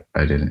for it.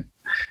 I didn't.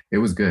 It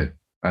was good.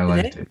 I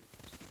liked it.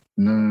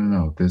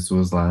 No. This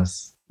was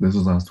last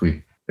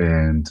week.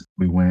 And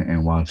we went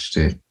and watched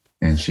it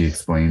and she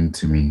explained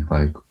to me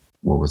like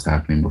what was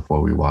happening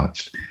before we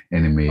watched.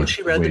 And it made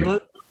she read the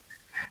book?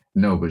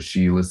 No, but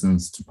she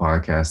listens to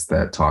podcasts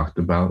that talked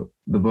about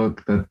the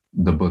book and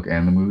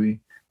the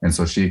movie. And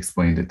so she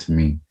explained it to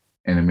me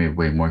and it made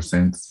way more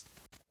sense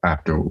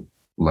after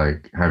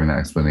like having that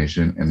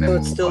explanation. And then so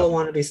it's still a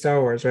wannabe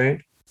Star Wars,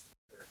 right?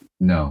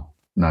 No,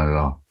 not at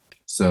all.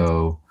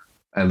 So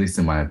at least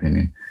in my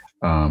opinion.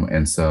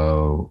 And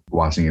so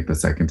watching it the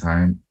second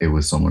time, it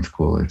was so much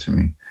cooler to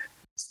me.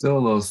 Still a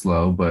little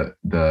slow, but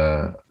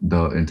the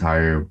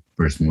entire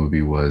first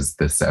movie was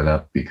the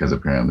setup because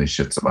apparently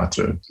shit's about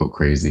to go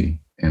crazy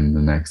in the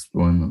next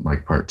one,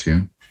 like part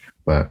 2.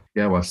 But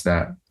yeah, I watched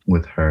that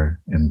with her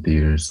in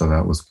theaters. So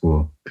that was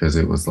cool because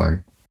it was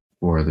like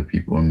 4 other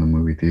people in the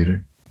movie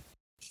theater.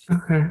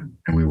 Okay.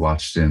 And we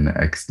watched it in the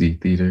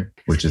XD theater,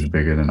 which is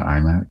bigger than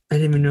IMAX. I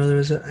didn't even know there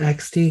was an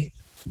XD.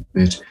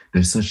 Bitch,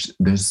 there's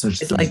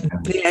such. It's like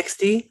the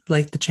XD,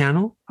 like the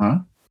channel? Huh?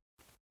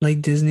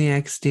 Like Disney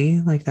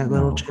XD, like that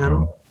little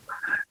channel?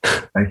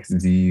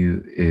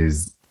 XD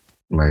is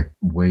like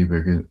way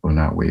bigger, or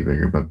not way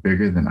bigger, but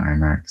bigger than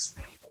IMAX.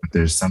 But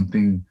there's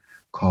something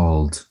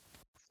called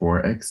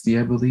 4XD,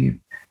 I believe.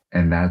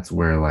 And that's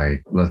where,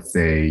 like, let's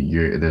say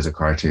there's a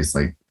car chase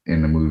like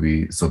in the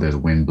movie, so there's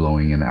wind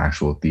blowing in the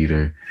actual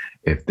theater.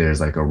 If there's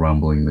like a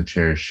rumbling, the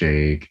chairs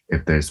shake.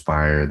 If there's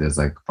fire, there's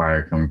like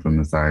fire coming from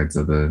the sides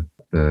of the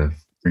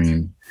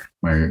screen.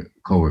 My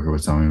coworker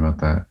was telling me about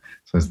that.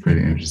 So it's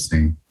pretty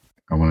interesting.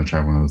 I want to try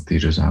one of those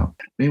theaters out.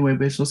 Anyway,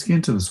 bitch, let's get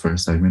into this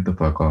first segment, the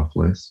fuck off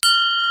list.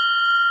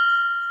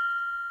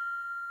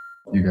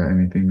 You got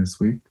anything this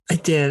week? I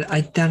did.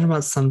 I thought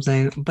about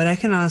something, but I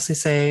can honestly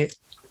say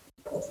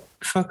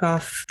fuck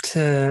off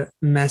to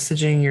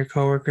messaging your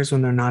coworkers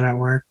when they're not at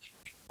work.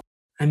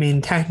 I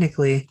mean,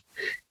 technically,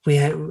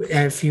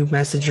 if you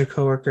message your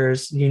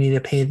coworkers, you need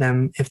to pay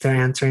them if they're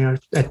answering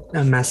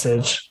a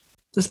message,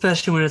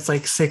 especially when it's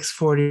like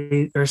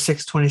 6:40 or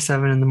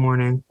 6:27 in the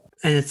morning,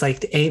 and it's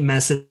like 8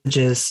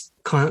 messages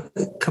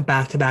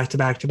back to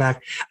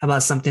back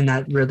about something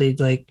that really,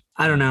 like,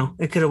 I don't know.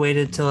 It could have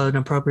waited till an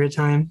appropriate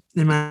time,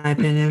 in my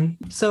opinion.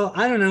 So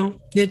I don't know.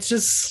 It's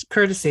just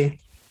courtesy.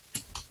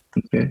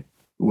 Okay.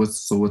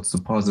 What's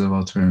the positive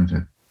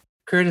alternative?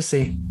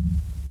 Courtesy.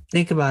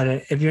 Think about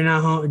it. If you're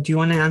not home, do you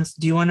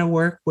want to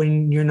work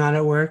when you're not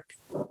at work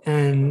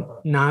and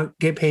not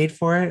get paid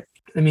for it?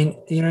 I mean,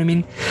 you know what I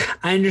mean?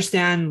 I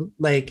understand,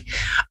 like,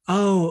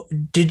 Oh,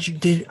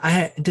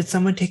 did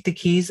someone take the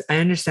keys? I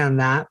understand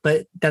that,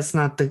 but that's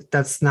not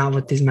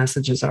what these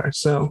messages are.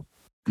 So,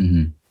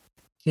 Mhm.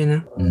 you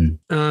know,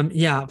 Mhm.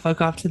 yeah, fuck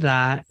off to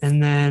that.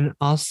 And then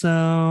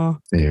also,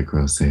 Say it,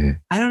 girl. Say it.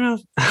 I don't know.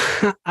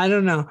 I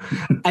don't know.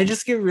 I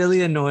just get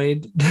really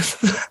annoyed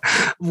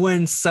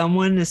when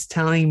someone is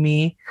telling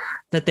me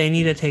that they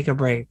need to take a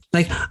break.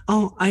 Like,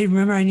 oh, I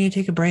remember I need to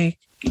take a break.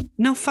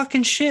 No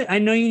fucking shit. I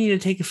know you need to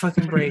take a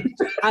fucking break.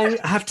 I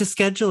have to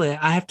schedule it.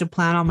 I have to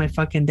plan on my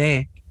fucking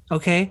day.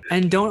 Okay.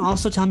 And don't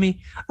also tell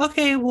me,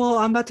 okay, well,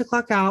 I'm about to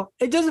clock out.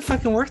 It doesn't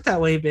fucking work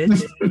that way,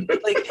 bitch.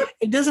 Like,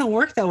 it doesn't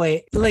work that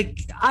way. Like,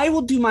 I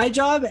will do my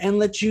job and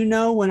let you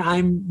know when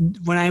I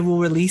will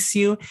release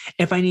you.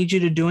 If I need you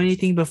to do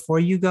anything before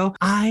you go,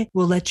 I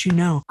will let you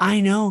know. I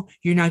know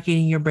you're not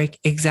getting your break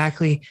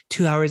exactly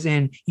 2 hours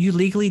in. You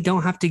legally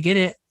don't have to get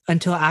it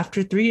until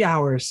after 3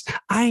 hours.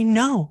 I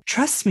know.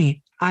 Trust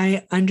me.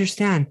 I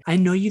understand. I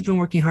know you've been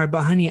working hard,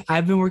 but honey,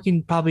 I've been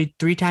working probably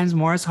 3 times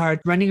more as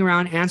hard, running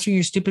around answering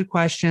your stupid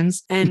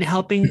questions and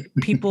helping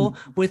people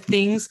with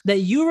things that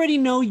you already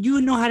know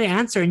you know how to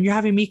answer. And you're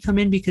having me come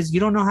in because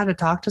you don't know how to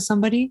talk to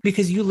somebody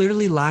because you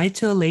literally lied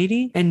to a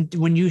lady. And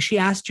when she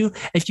asked you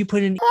if you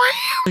put in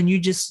and you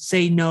just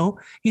say no,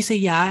 you say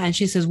yeah. And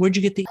she says, where'd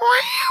you get the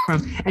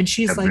from? And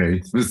she's like,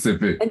 very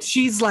specific. and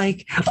she's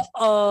like,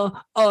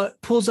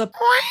 pulls up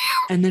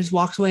and then just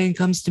walks away and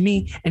comes to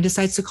me and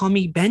decides to call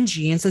me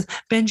Benji and says,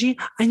 Benji,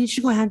 I need you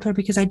to go handle her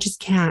because I just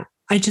can't.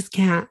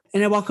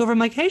 And I walk over, I'm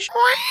like, hey,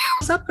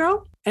 what's up,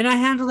 girl? And I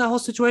handle that whole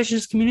situation,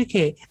 just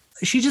communicate.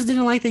 She just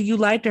didn't like that you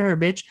lied to her,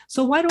 bitch.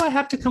 So why do I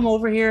have to come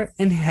over here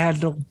and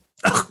handle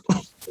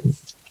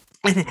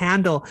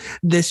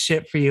this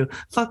shit for you?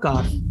 Fuck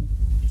off.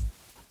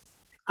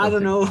 I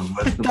don't know.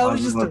 What's the That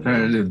was just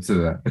alternative to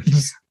that?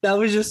 That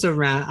was just a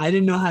rant. I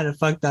didn't know how to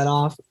fuck that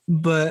off,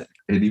 but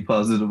Any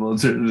positive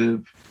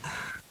alternative?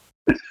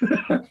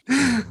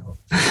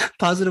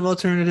 positive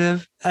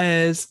alternative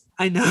is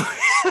I know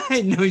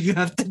I know you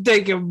have to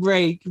take a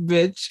break,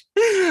 bitch.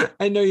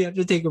 I know you have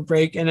to take a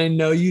break and I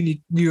know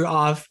you're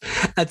off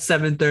at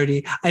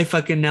 7:30. I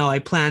fucking know. I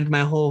planned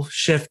my whole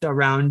shift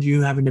around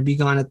you having to be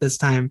gone at this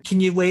time. Can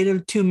you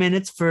wait 2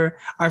 minutes for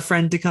our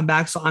friend to come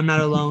back so I'm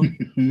not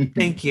alone?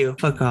 Thank you.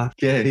 Fuck off.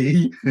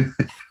 Okay.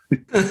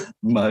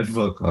 My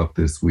fuck off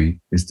this week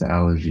is to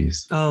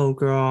allergies. Oh,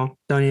 girl.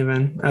 Don't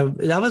even.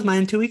 That was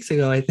mine 2 weeks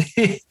ago, I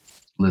think.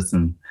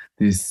 Listen,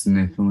 these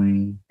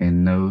sniffling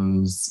and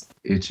nose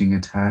itching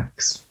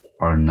attacks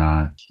are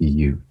not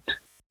cute.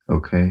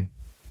 Okay?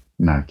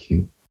 Not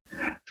cute.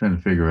 Trying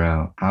to figure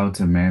out how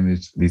to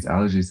manage these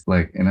allergies,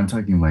 and I'm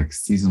talking like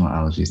seasonal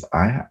allergies.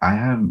 I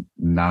have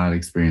not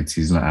experienced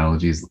seasonal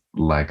allergies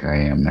like I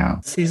am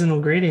now.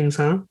 Seasonal greetings,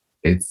 huh?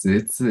 It's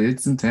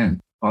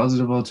intense.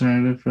 Positive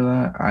alternative for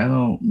that? I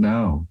don't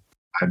know.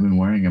 I've been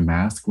wearing a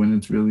mask when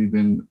it's really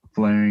been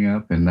flaring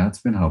up, and that's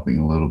been helping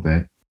a little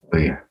bit.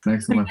 But yeah,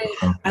 next time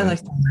I like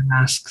to wear my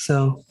mask,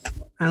 so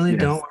I only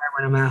don't wear it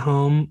when I'm at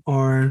home,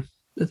 or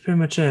that's pretty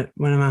much it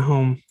when I'm at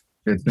home.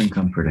 It's been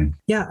comforting.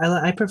 Yeah,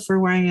 I prefer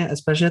wearing it,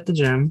 especially at the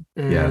gym.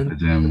 And the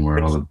gym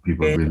where all the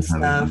people really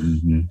have it.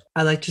 Mm-hmm.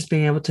 I like just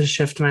being able to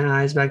shift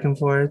my eyes back and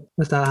forth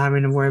without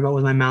having to worry about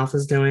what my mouth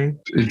is doing.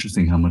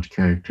 Interesting how much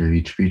character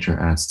each feature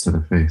adds to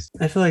the face.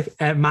 I feel like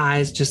my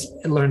eyes just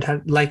learned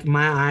how, like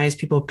my eyes,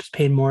 people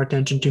paid more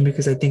attention to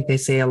because I think they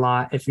say a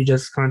lot if you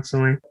just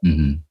constantly.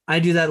 Mm-hmm. I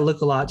do that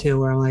look a lot too,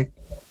 where I'm like,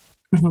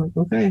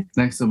 okay.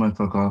 Next on my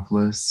fuck off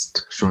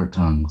list, short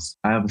tongues.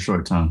 I have a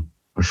short tongue.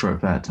 A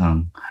short fat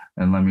tongue,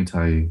 and let me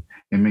tell you,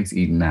 it makes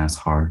eating ass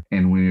hard.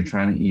 And when you're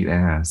trying to eat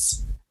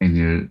ass and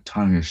your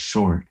tongue is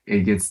short,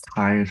 it gets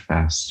tired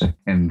faster,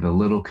 and the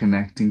little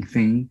connecting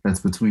thing that's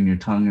between your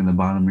tongue and the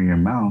bottom of your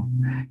mouth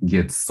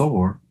gets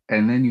sore,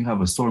 and then you have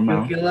a sore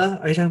mouth. Uvula?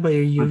 Are you talking about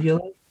your uvula?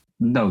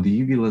 No, the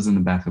uvula is in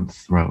the back of the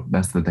throat.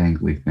 That's the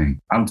dangly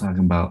thing. I'm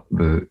talking about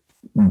the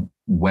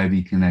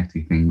webby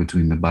connecting thing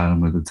between the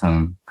bottom of the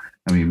tongue.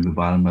 The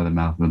bottom of the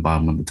mouth and the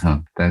bottom of the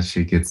tongue. That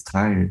shit gets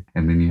tired,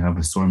 and then you have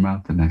a sore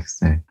mouth the next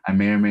day. I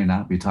may or may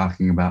not be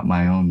talking about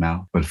my own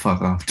mouth, but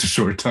fuck off to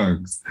short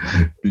tongues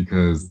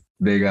because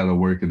they gotta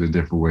work in a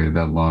different way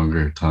that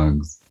longer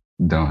tongues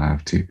don't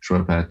have to.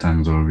 Short fat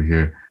tongues over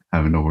here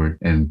having to work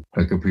in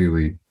a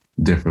completely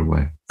different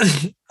way.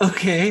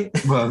 Okay.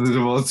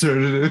 Positive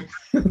alternative.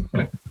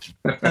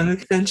 An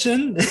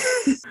extension.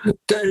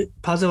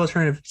 Positive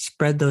alternative.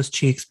 Spread those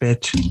cheeks,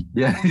 bitch.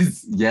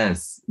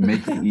 Yes.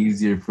 Make it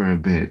easier for a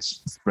bitch.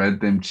 Spread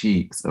them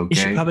cheeks, okay?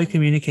 You should probably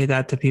communicate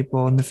that to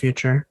people in the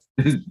future.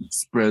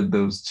 Spread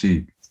those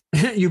cheeks.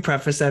 You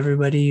preface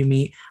everybody you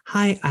meet.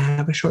 Hi, I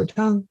have a short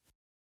tongue.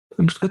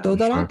 I'm just gonna throw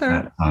that out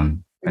there. I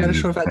got a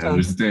short fat tongue.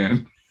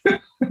 Understand.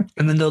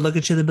 And then they'll look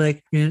at you, they'll be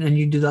like, and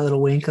you do that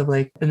little wink of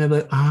like, and they'll be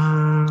like,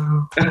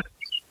 ah.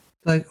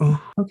 Like,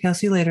 oh, okay, I'll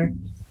see you later.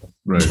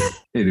 Right.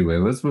 Anyway,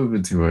 let's move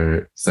into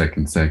our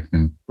second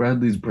segment.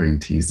 Bradley's brain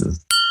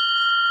teases.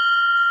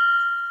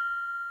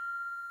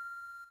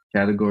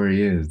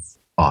 Category is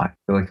art. I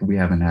feel like we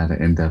haven't had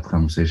an in-depth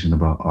conversation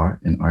about art,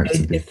 and art's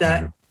a big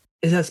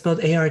Is that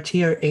spelled ART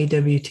or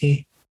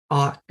AWT?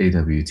 Ought.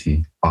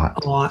 AWT.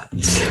 Ought. Ought.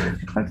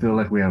 I feel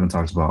like we haven't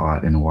talked about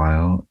art in a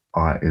while.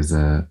 Art is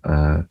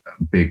a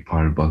big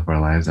part of both of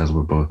our lives as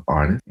we're both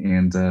artists.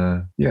 And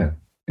yeah,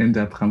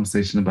 in-depth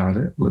conversation about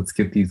it. Let's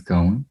get these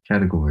going.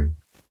 Category,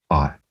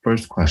 art.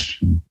 First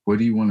question, what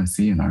do you want to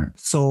see in art?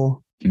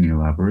 Soul. Can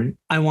you elaborate?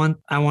 I want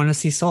to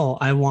see soul.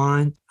 I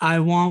want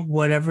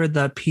whatever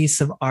the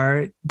piece of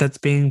art that's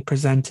being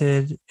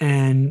presented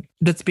as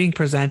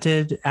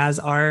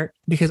art,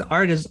 because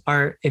art is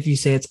art if you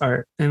say it's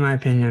art, in my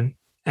opinion.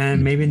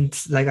 And maybe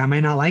it's like I might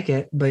not like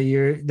it, but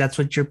that's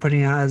what you're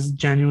putting out as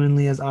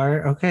genuinely as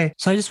art. Okay.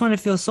 So I just want to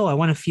feel soul. I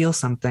want to feel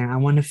something. I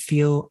want to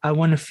feel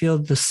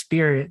the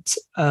spirit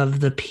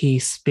of the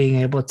piece being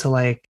able to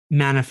like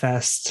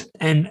manifest.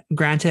 And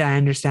granted, I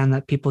understand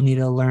that people need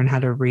to learn how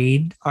to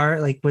read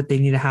art, like what they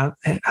need to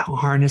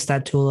harness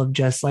that tool of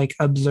just like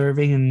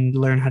observing and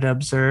learn how to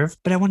observe.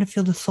 But I want to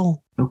feel the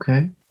soul.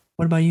 Okay.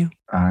 What about you?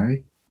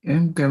 I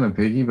am going to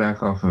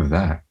piggyback off of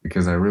that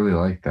because I really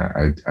like that.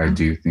 I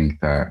do think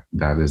that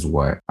is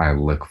what I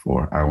look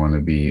for. I want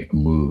to be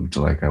moved.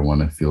 Like I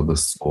want to feel the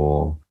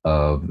soul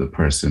of the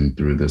person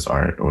through this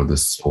art or the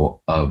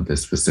soul of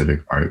this specific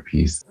art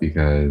piece,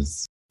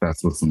 because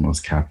that's what's the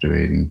most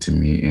captivating to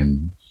me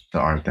in the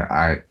art that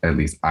I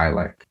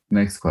like.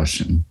 Next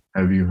question.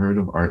 Have you heard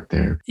of art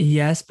therapy?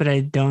 Yes, but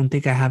I don't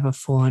think I have a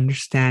full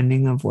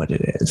understanding of what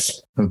it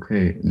is.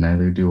 Okay,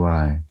 neither do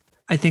I.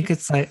 I think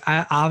it's like,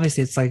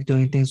 obviously it's like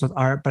doing things with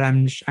art, but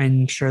I'm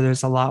sure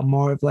there's a lot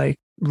more of like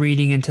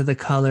reading into the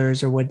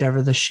colors or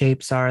whatever the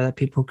shapes are that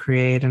people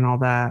create and all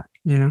that,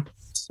 you know?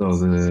 So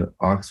the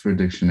Oxford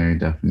Dictionary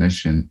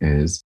definition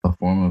is a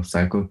form of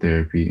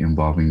psychotherapy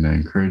involving the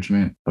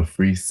encouragement of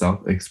free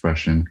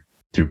self-expression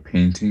through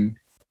painting,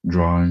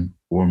 drawing,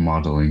 or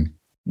modeling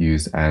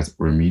used as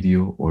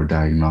remedial or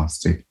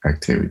diagnostic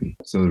activity.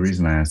 So the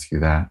reason I ask you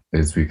that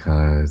is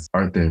because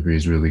art therapy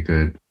is really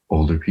good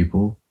older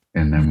people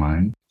in their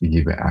mind to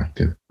keep it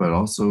active, but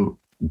also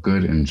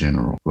good in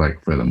general,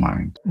 like for the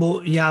mind.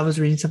 Well, yeah, I was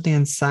reading something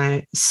in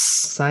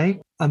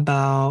Psych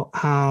about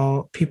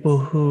how people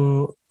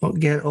who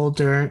get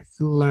older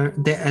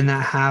learn and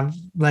that have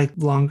like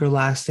longer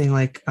lasting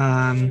like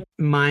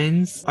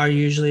minds are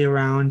usually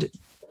around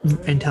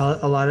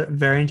a lot of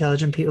very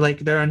intelligent people.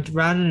 Like they're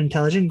around an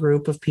intelligent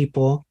group of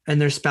people,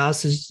 and their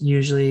spouse is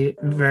usually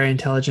very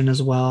intelligent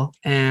as well,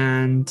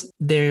 and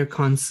they're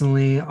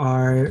constantly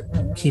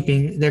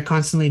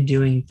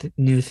doing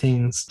new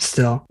things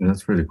still.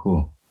 That's pretty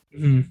cool.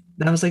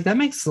 I was like, that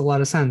makes a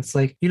lot of sense.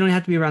 Like you don't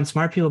have to be around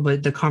smart people,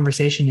 but the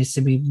conversation needs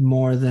to be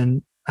more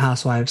than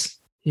housewives.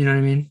 You know what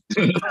I mean?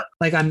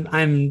 Like I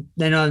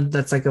know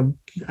that's like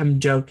I'm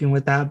joking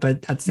with that, but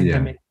at the same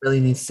time, it really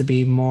needs to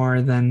be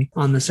more than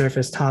on the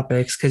surface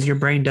topics, because your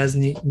brain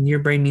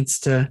needs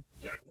to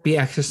be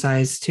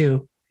exercised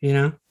too, you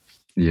know?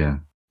 Yeah.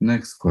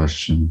 Next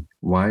question.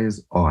 Why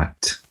is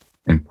art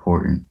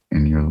important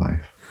in your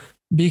life?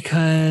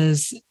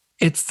 Because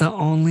it's the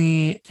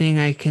only thing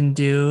I can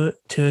do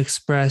to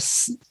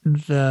express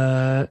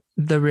the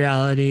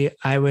reality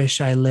I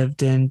wish I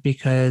lived in,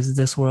 because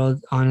this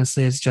world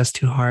honestly is just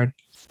too hard.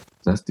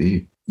 That's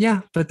deep.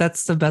 Yeah, but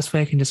that's the best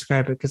way I can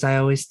describe it, because I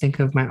always think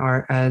of my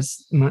art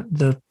as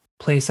the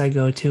place I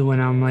go to when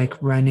I'm like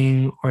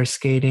running or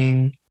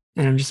skating,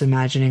 and I'm just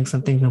imagining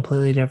something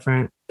completely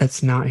different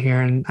that's not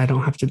here, and I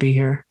don't have to be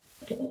here.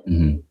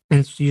 Mm-hmm. And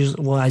it's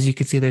usually, well, as you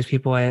can see, there's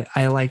people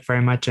I like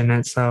very much in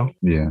it. So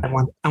yeah,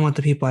 I want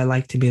the people I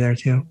like to be there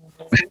too.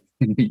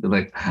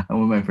 Like I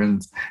want my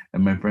friends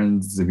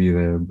to be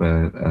there,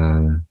 but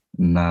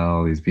not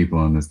all these people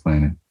on this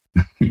planet.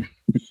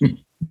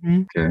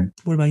 Mm-hmm. Okay.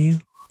 What about you?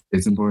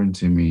 It's important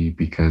to me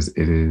because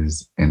it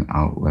is an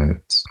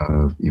outlet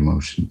of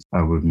emotions.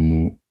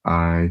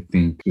 I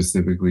think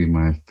specifically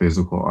my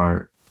physical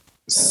art,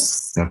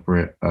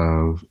 separate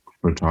of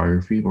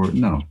photography, or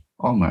no,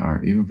 all my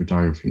art, even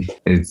photography,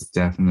 it's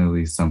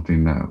definitely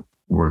something that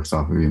works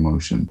off of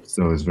emotion.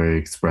 So it's very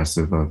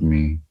expressive of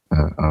me,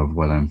 of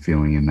what I'm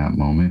feeling in that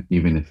moment,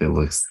 even if it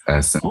looks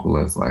as simple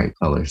as like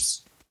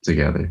colors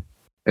together.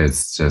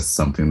 It's just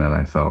something that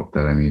I felt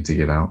that I need to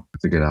get out.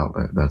 It's a good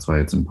outlet. That's why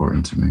it's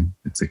important to me.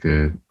 It's a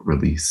good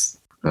release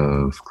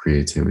of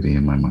creativity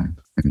in my mind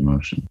and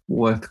emotion.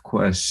 What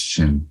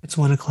question? It's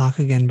 1:00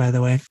 again, by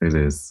the way. It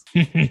is.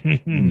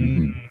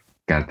 Mm-hmm.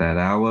 Got that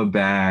hour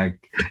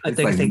back. It's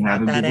like we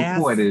haven't been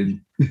recorded.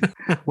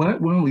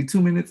 What? We're only 2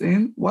 minutes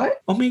in?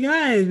 What? Oh my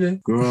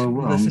God. Girl,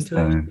 we're almost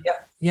done.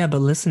 Yeah, but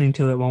listening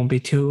to it won't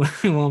be too.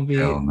 It won't be.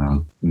 Hell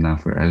no.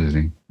 Not for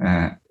editing.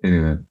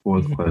 Anyway,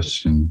 fourth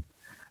question.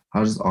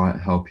 How does art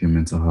help your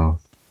mental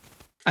health?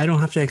 I don't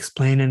have to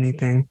explain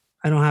anything.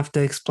 I don't have to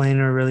explain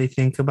or really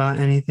think about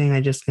anything. I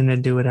just gonna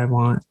do what I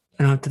want.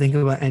 I don't have to think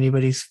about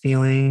anybody's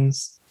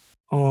feelings,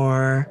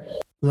 or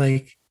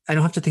like I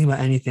don't have to think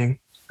about anything.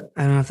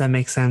 I don't know if that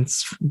makes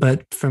sense,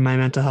 but for my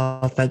mental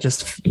health,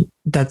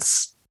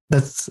 that's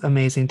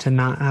amazing to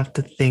not have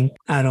to think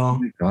at all. Oh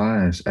my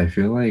gosh, I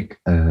feel like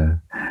a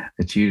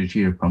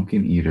cheater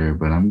pumpkin eater,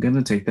 but I'm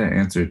gonna take that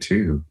answer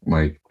too.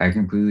 Like I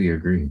completely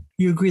agree.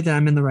 You agree that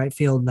I'm in the right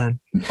field then?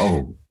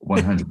 Oh,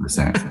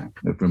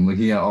 100%. From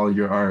looking at all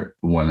your art,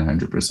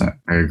 100%.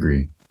 I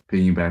agree.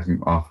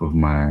 Piggybacking off of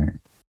my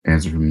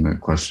answer from the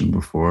question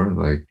before,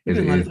 like it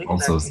is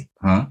also,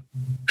 huh?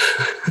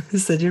 I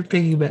said you're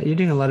piggyback. You're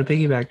doing a lot of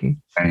piggybacking.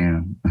 I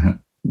am.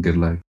 Good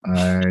luck.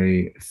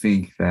 I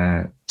think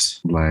that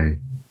like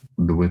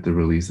with the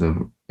release of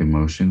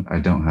emotion, I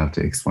don't have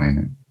to explain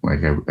it.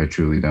 Like I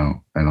truly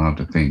don't. I don't have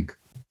to think.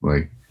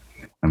 Like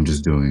I'm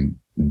just doing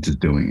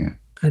it.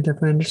 I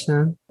definitely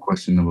understand.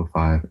 Question number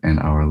 5 and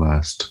our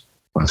last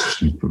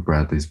question for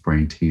Bradley's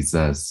brain tease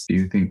us. Do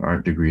you think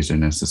art degrees are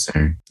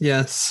necessary?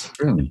 Yes.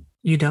 Really?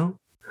 You don't?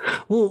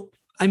 Well,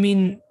 I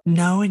mean,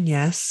 no and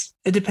yes.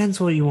 It depends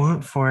what you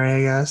want for it,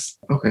 I guess.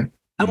 Okay.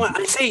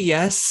 I say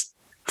yes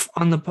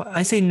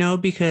I say no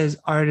because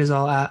art is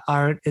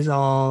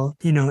all,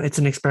 it's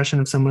an expression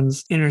of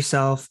someone's inner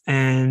self,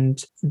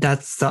 and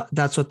that's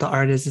what the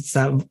art is. It's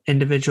that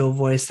individual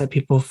voice that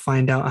people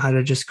find out how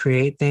to just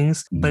create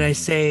things. But I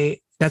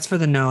say that's for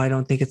the no. I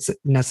don't think it's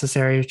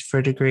necessary for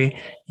a degree.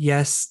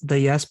 Yes, the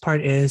yes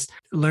part is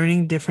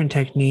learning different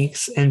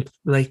techniques and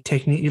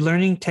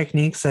learning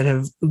techniques that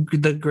have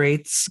the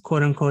greats,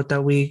 quote unquote,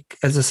 that we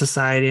as a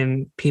society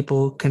and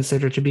people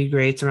consider to be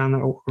greats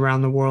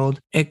around the world.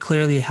 It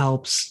clearly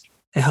helps.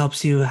 It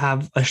helps you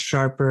have a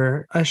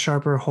sharper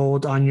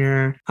hold on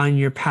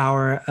your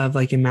power of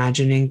like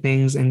imagining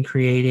things and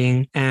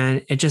creating,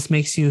 and it just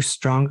makes you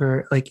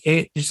stronger. Like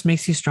it just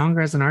makes you stronger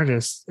as an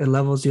artist. It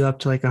levels you up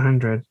to like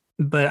 100.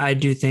 But I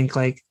do think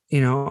I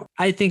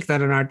think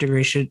that an art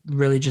degree should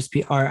really just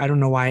be art. I don't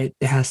know why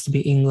it has to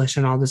be English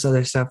and all this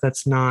other stuff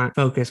that's not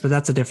focused, but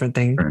that's a different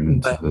thing.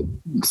 But the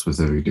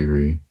specific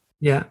degree.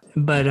 Yeah.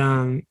 But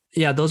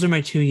yeah, those are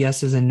my 2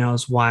 yeses and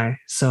nos. Why?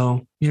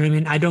 So, you know what I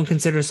mean? I don't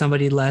consider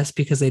somebody less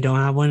because they don't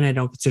have one. I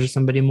don't consider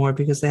somebody more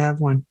because they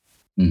have one.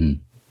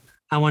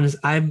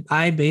 Mm-hmm.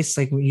 I base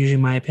like usually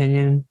my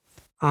opinion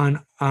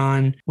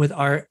on with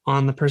art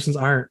on the person's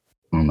art.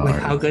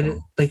 Like how good,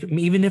 like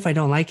even if I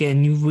don't like it,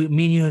 and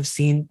you've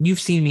seen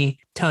me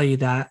tell you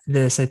that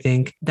I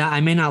think that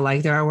I may not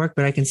like their artwork,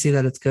 but I can see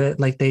that it's good.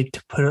 Like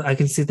I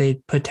can see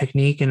they put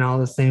technique and all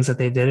the things that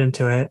they did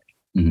into it.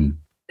 Mm-hmm.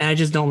 And I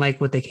just don't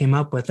like what they came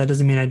up with. That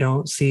doesn't mean I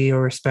don't see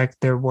or respect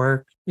their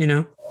work, you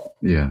know?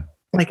 Yeah.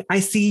 Like I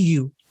see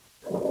you,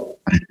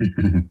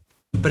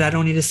 but I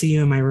don't need to see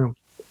you in my room.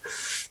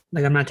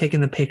 Like I'm not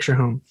taking the picture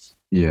home.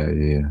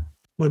 Yeah.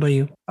 What about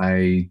you?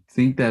 I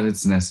think that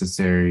it's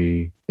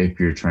necessary if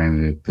you're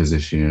trying to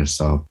position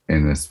yourself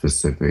in a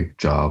specific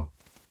job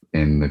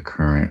in the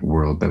current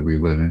world that we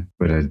live in,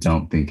 but I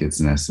don't think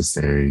it's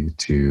necessary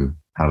to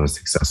have a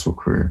successful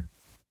career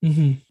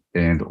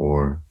and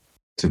or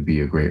to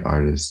be a great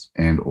artist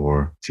and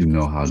or to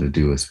know how to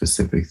do a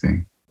specific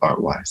thing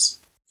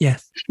art-wise.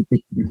 Yes.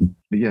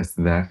 Yes,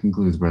 that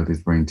concludes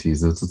Bradley's brain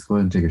tease. Let's go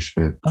ahead and take a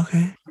shit.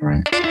 Okay.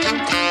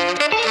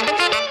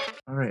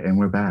 All right, and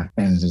we're back.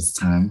 And it is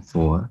time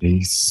for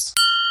Ace.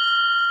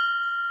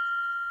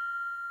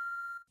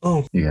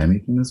 Oh. You got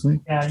anything this week?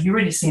 Yeah, you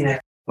already seen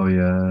it. Oh,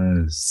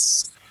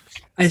 yes.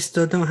 I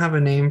still don't have a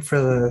name for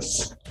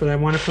this, but I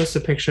want to post a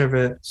picture of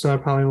it, so I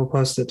probably will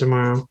post it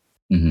tomorrow.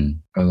 I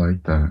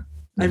like that.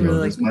 I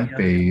really like my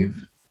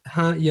fave.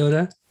 Huh,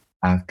 Yoda?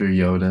 After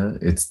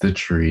Yoda, it's the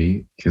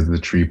tree, because the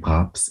tree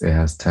pops. It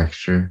has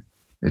texture.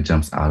 It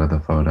jumps out of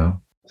the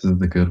photo. This is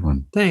the good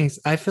one. Thanks.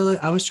 I feel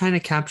like I was trying to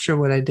capture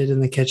what I did in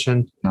the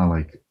kitchen. Not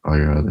like all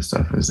your other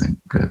stuff isn't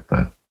good,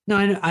 but... No,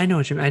 I know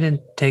what you mean. I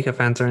didn't take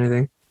offense or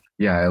anything.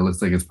 Yeah, it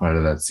looks like it's part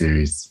of that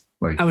series.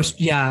 Like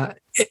the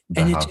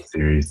house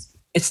series.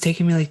 It's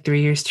taken me like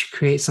 3 years to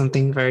create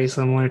something very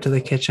similar to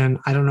the kitchen.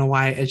 I don't know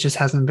why. It just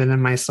hasn't been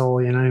in my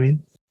soul, you know what I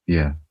mean?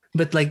 Yeah.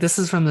 But like this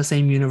is from the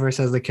same universe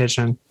as the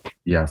kitchen.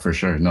 Yeah, for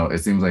sure. No, it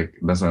seems like,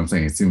 that's what I'm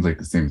saying. It seems like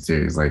the same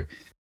series. Like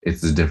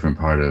it's a different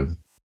part of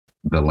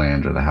the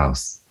land or the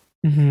house.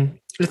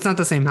 It's not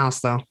the same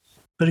house though,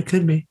 but it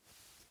could be.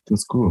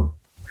 That's cool.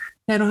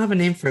 Yeah, I don't have a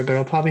name for it, but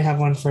I'll probably have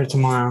one for it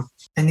tomorrow.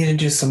 I need to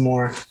do some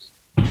more.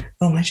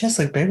 Oh, my chest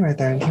look big right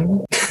there.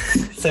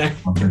 Sorry.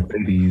 Call her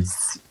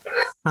thitties.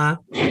 Huh?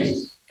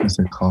 I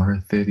said call her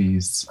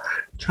thitties.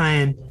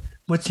 Trying.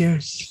 What's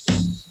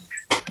yours?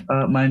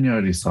 Mine you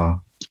already saw,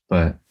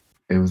 but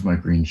it was my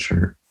green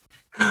shirt.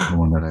 The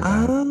one that I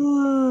got.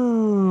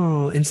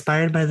 Oh,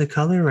 inspired by the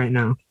color right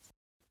now.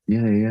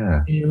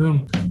 Yeah. In your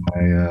room.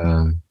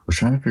 I was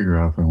trying to figure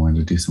out if I wanted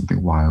to do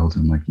something wild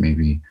and like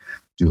maybe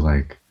do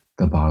like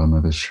the bottom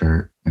of the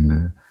shirt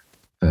and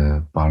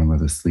the bottom of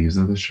the sleeves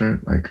of the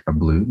shirt, like a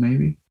blue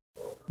maybe,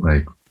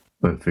 like,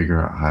 but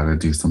figure out how to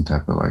do some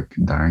type of like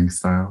dyeing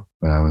style.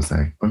 But I was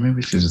like, or maybe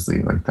we should just leave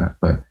it like that.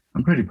 But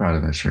I'm pretty proud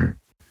of that shirt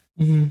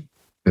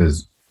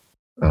because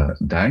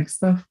dyeing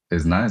stuff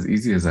is not as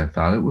easy as I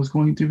thought it was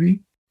going to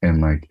be.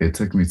 And like, it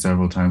took me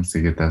several times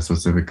to get that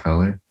specific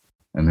color.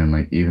 And then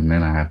like, even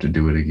then I have to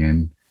do it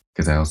again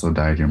because I also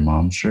dyed your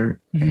mom's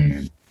shirt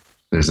and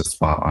there's a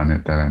spot on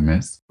it that I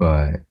missed,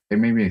 but it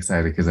made me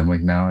excited because I'm like,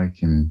 now I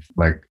can,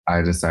 like,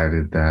 I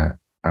decided that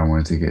I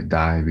wanted to get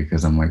dye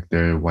because I'm like,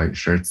 there are white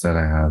shirts that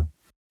I have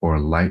or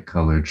light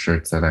colored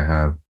shirts that I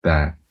have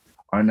that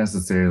aren't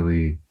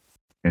necessarily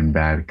in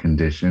bad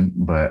condition,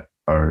 but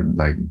are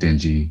like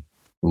dingy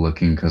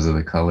looking because of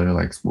the color,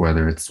 like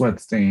whether it's sweat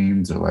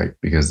stains or like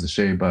because of the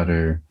shea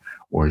butter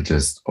or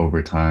just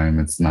over time,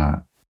 it's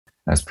not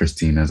as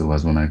pristine as it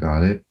was when I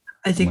got it.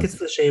 I think it's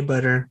the shea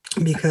butter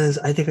because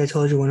I think I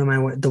told you one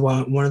of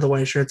the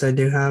white shirts I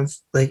do have,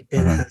 like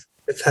it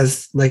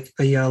has like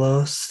a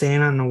yellow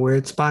stain on a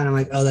weird spot. And I'm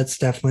like, oh, that's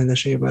definitely the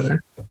shea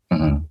butter.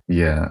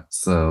 Yeah.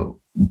 So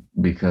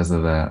because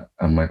of that,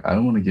 I'm like, I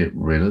don't want to get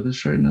rid of the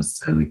shirt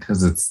necessarily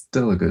because it's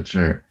still a good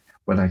shirt,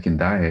 but I can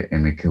dye it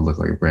and it can look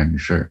like a brand new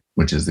shirt,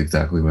 which is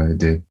exactly what I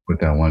did with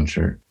that one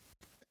shirt.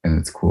 And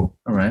it's cool.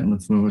 All right,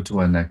 let's move on to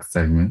our next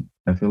segment.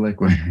 I feel like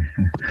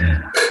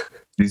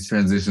these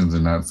transitions are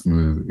not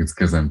smooth. It's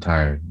because I'm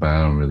tired, but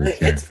I don't really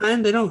care. It's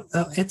fine. They don't.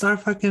 It's our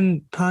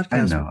fucking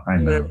podcast. I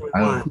know.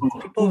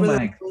 Who am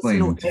I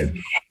explaining to?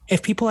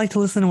 If people like to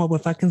listen to what we're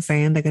fucking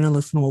saying, they're gonna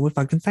listen to what we're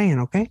fucking saying.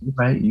 Okay.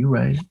 You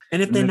right.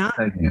 And if they're not,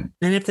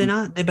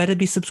 they better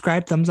be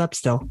subscribed. Thumbs up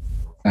still.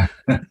 Give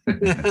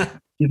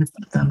us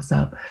a thumbs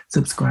up.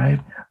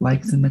 Subscribe.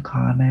 Likes in the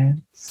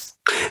comments.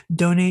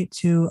 Donate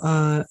to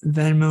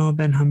Venmo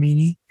Ben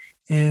Hamini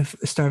if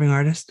starving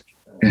artist.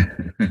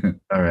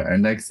 All right, our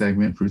next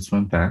segment, Fruits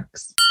Fun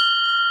Facts.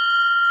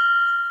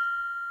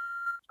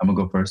 I'm gonna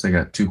go first. I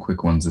got 2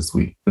 quick ones this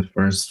week. The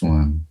first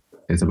one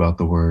is about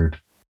the word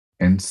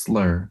and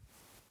slur.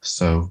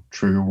 So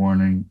trigger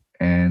warning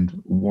and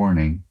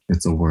warning.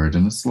 It's a word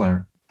and a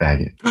slur.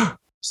 Faggot.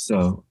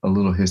 So a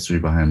little history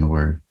behind the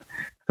word.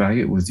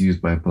 Faggot was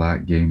used by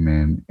Black gay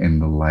men in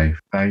the life.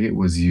 Faggot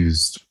was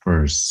used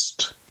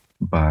first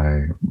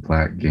by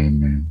Black gay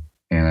men.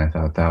 And I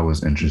thought that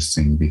was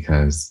interesting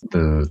because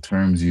the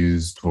terms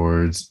used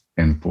towards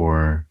and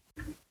for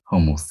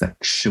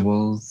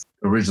homosexuals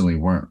originally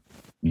weren't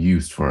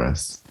used for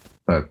us,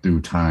 but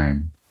through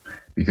time,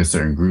 because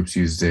certain groups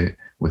used it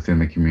within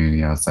the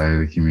community, outside of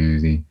the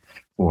community,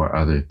 for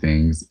other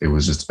things, it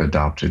was just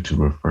adopted to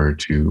refer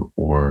to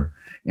or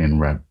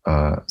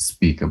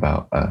speak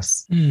about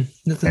us.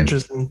 That's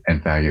interesting.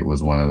 And faggot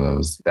was one of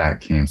those that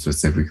came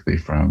specifically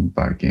from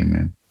Black gay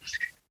men.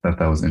 Thought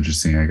that was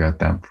interesting. I got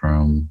that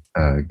from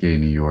Gay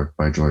New York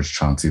by George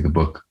Chauncey, the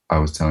book I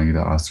was telling you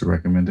that Oscar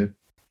recommended.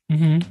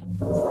 Yeah.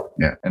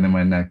 And then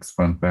my next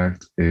fun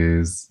fact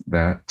is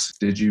that,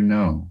 did you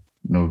know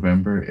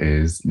November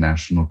is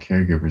National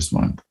Caregivers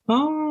Month?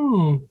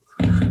 Oh.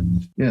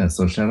 Yeah.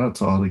 So shout out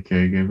to all the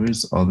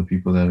caregivers, all the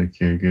people that are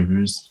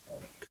caregivers.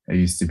 I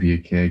used to be a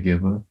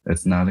caregiver.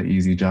 It's not an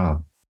easy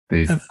job.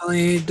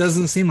 Definitely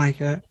doesn't seem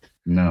like it.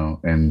 No,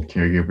 and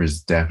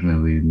caregivers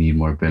definitely need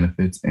more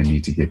benefits and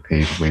need to get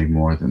paid way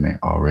more than they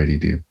already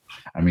do.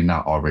 I mean,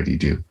 not already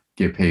do,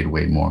 get paid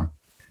way more,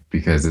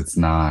 because it's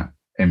not,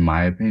 in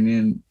my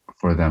opinion,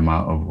 for the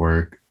amount of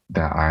work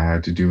that I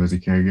had to do as a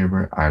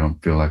caregiver, I don't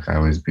feel like I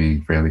was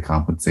being fairly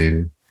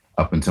compensated.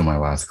 Up until my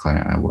last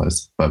client, I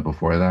was. But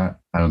before that,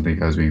 I don't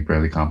think I was being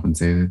fairly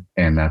compensated.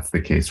 And that's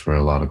the case for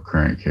a lot of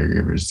current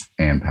caregivers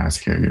and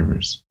past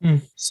caregivers.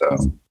 So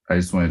I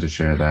just wanted to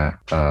share that.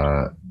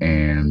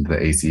 And the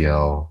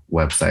ACL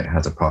website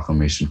has a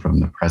proclamation from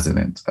the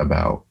president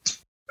about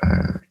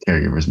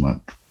Caregivers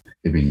Month,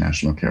 it being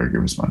National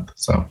Caregivers Month.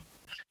 So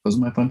those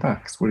are my fun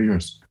facts. What are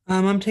yours?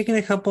 I'm taking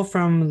a couple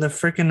from the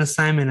freaking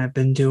assignment I've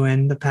been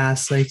doing the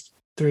past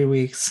 3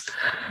 weeks.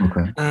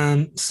 Okay.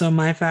 So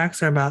my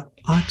facts are about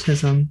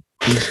autism.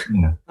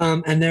 Yeah.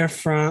 And they're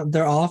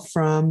all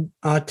from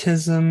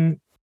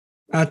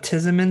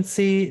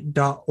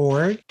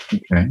autismancy.org.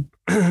 Okay.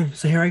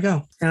 So here I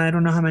go. And I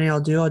don't know how many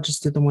I'll do. I'll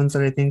just do the ones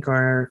that I think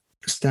are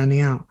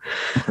standing out.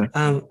 Okay.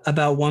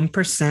 About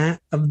 1%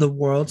 of the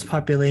world's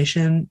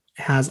population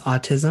has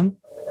autism.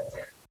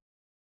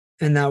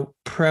 And the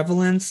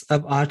prevalence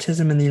of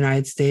autism in the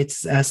United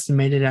States is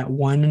estimated at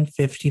 1 in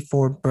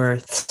 54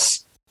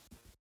 births.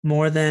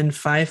 More than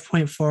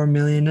 5.4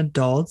 million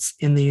adults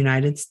in the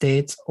United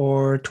States,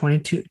 or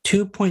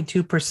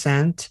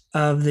 2.2%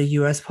 of the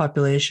U.S.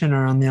 population,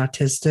 are on the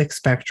autistic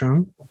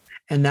spectrum.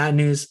 And that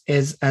news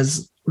is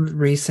as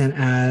recent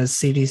as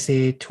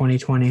CDC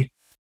 2020.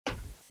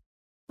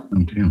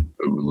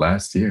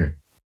 Last year.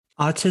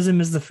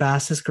 Autism is the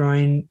fastest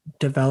growing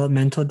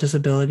developmental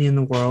disability in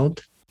the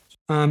world.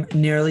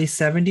 Nearly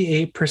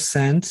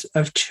 78%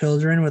 of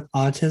children with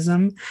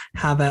autism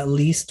have at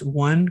least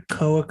one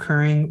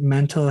co-occurring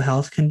mental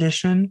health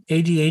condition.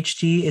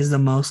 ADHD is the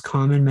most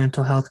common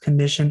mental health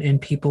condition in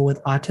people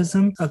with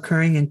autism,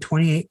 occurring in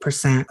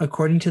 28%,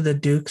 according to the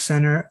Duke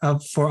Center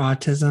for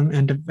Autism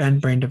and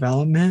Brain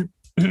Development.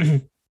 I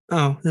think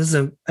this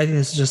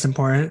is just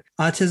important.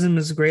 Autism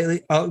is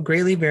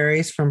greatly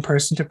varies from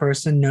person to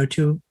person. No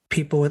two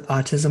people with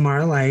autism are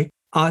alike.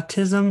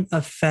 Autism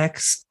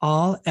affects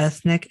all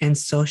ethnic and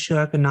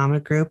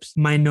socioeconomic groups.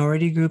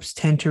 Minority groups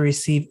tend to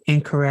receive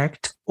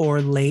incorrect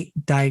or late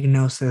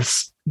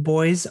diagnosis.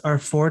 Boys are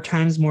 4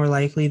 times more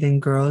likely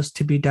than girls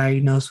to be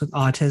diagnosed with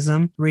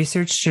autism.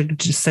 Research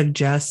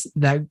suggests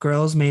that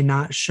girls may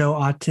not show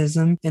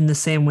autism in the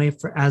same way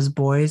as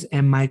boys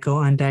and might go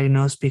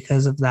undiagnosed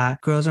because of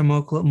that. Girls are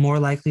more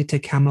likely to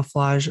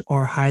camouflage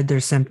or hide their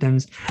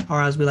symptoms,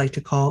 or as we like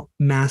to call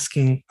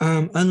masking.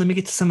 And let me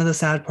get to some of the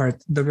sad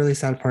parts, the really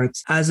sad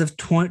parts. As of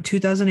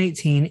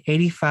 2018,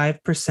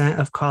 85%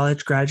 of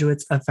college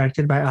graduates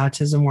affected by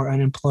autism were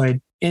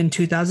unemployed. In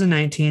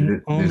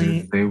 2019,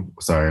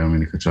 sorry, I'm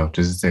going to cut you off.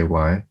 Does it say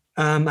why?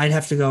 I'd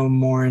have to go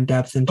more in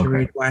depth and to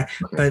read why,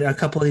 but a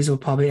couple of these will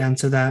probably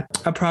answer that.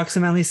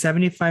 Approximately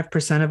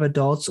 75% of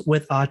adults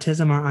with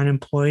autism are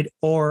unemployed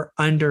or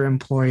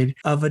underemployed.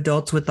 Of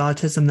adults with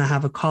autism that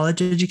have a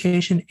college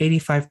education,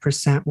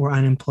 85% were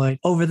unemployed.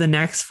 Over the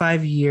next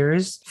 5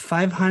 years,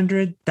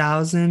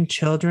 500,000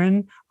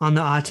 children on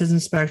the autism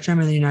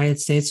spectrum in the United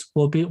States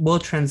will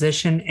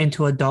transition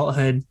into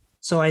adulthood.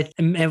 So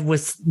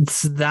with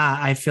that,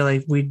 I feel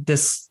like we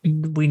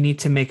need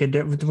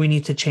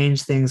to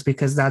change things,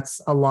 because that's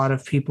a lot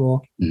of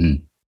people.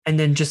 Mm-hmm. And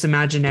then just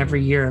imagine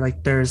every year,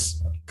 like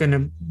there's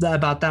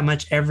about that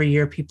much every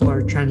year people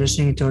are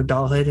transitioning into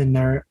adulthood, and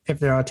if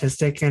they're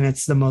autistic, and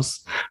it's the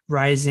most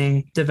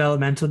rising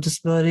developmental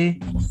disability.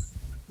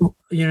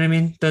 You know what I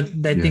mean?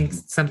 I think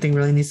something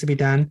really needs to be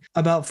done.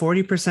 About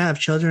 40% of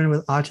children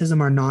with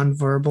autism are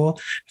nonverbal.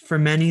 For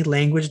many,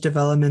 language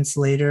developments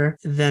later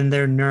than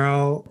their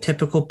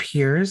neurotypical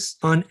peers.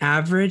 On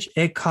average,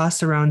 it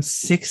costs around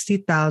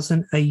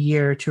 $60,000 a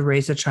year to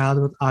raise a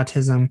child with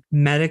autism.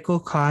 Medical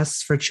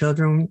costs for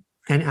children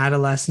and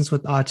adolescents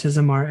with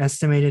autism are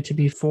estimated to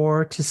be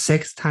 4 to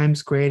 6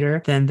 times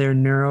greater than their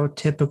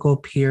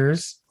neurotypical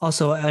peers.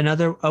 Also,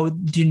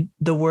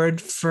 the word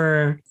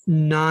for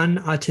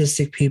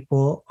non-autistic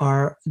people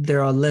they're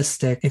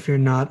allistic. If you're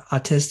not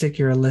autistic,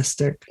 you're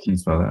allistic. Can you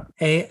spell that?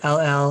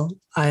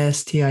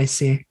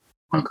 ALLISTIC.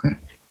 Okay.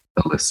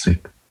 Allistic.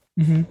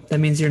 Mm-hmm. That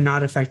means you're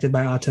not affected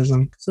by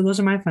autism. So those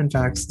are my fun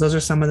facts. Those are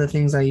some of the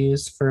things I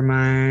used for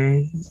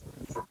my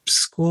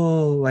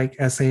school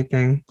essay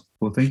thing.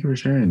 Well, thank you for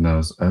sharing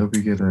those. I hope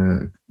you get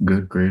a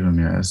good grade on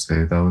your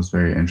essay. That was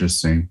very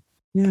interesting.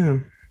 Yeah.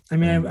 I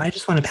mean, I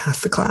just want to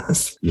pass the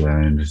class. Yeah,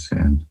 I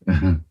understand.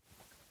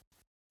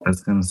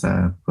 That's kind of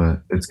sad,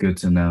 but it's good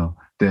to know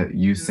that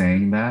you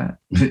saying that,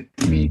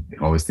 me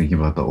always thinking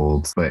about the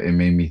olds, but it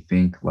made me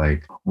think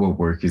what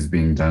work is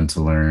being done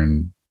to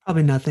learn.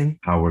 Probably nothing.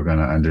 How we're going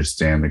to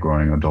understand the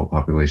growing adult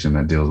population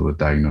that deals with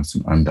diagnosed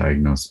and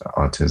undiagnosed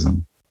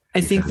autism. I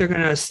think they're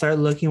going to start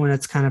looking when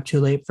it's kind of too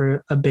late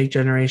for a big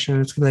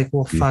generation. It's going to be like,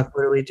 well, fuck,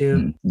 what do we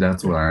do?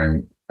 That's what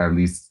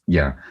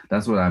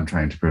that's what I'm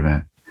trying to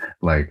prevent.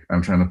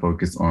 I'm trying to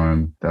focus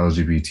on the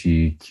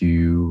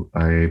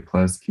LGBTQIA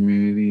plus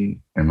community,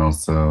 and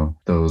also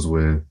those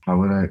with, how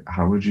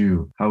would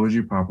you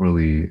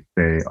properly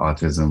say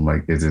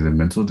autism? Is it a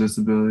mental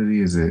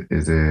disability?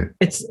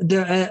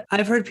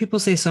 I've heard people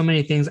say so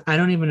many things. I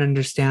don't even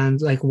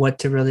understand what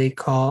to really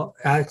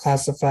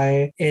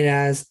classify it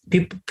as.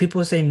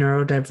 People say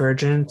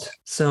neurodivergent.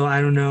 So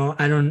I don't know.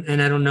 I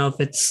don't know if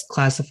it's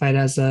classified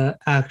as a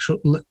actual,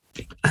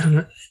 I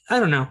don't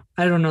know.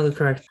 I don't know the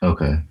correct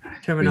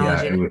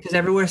terminology, because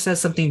everywhere says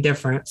something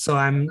different. So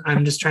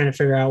I'm just trying to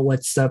figure out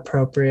what's the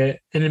appropriate,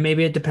 and then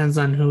maybe it depends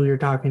on who you're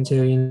talking to,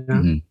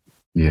 Mm-hmm.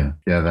 Yeah.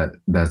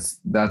 That's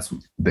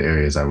the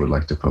areas I would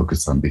like to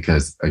focus on,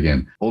 because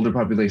again, older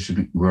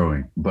population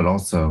growing, but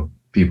also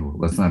people,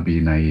 let's not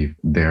be naive.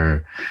 There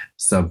are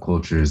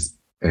subcultures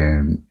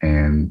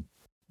and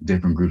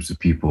different groups of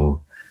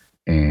people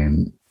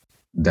and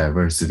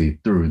diversity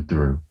through and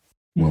through.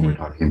 When we're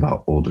talking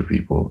about older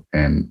people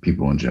and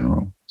people in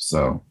general.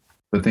 So,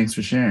 but thanks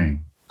for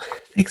sharing.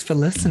 Thanks for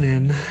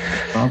listening. No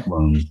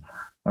problem.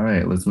 All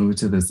right, let's move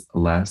to this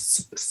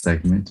last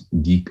segment,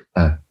 Geek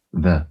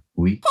the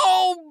Week.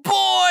 Oh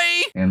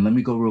boy! And let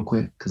me go real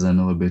quick, because I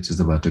know a bitch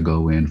is about to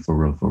go in for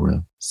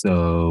real.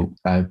 So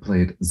I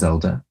played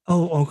Zelda.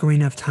 Oh,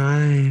 Ocarina of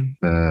Time.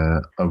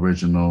 The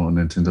original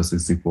Nintendo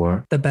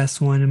 64. The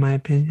best one, in my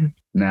opinion.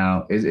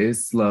 Now, it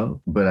is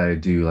slow, but I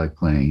do like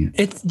playing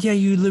it.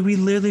 We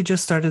literally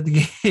just started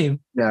the game.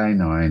 Yeah,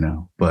 I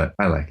know, but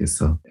I like it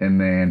so. And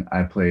then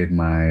I played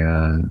my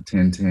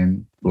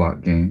 1010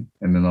 block game.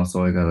 And then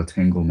also I got a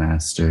Tangle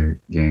Master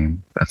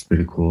game. That's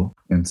pretty cool.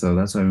 And so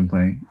that's what I've been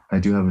playing. I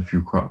do have a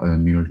few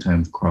New York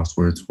Times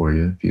crosswords for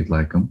you if you'd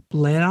like them.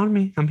 Lay it on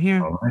me. I'm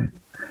here. All right.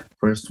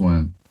 First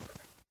one,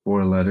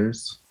 4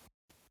 letters.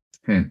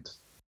 Hint,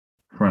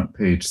 front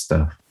page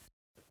stuff.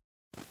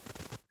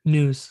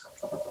 News.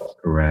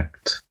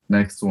 Correct.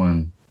 Next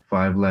one,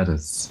 5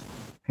 letters.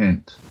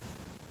 Hint,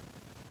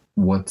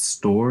 what's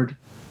stored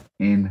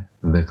in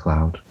the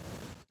cloud?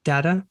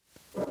 Data?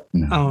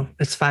 No. Oh,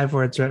 it's 5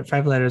 words, right?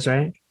 5 letters,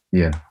 right?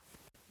 Yeah.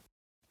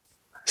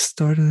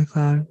 Stored in the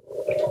cloud.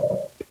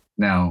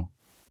 Now,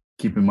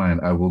 keep in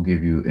mind, I will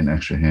give you an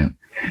extra hint.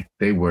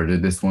 They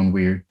worded this one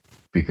weird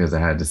because I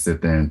had to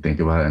sit there and think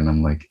about it, and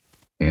I'm like,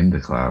 in the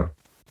cloud.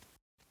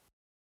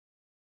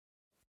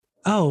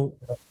 Oh,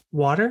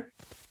 water?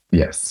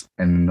 Yes.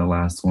 And then the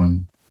last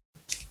one,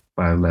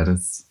 5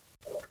 letters.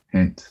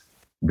 Hint.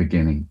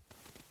 Beginning.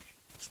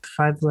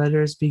 5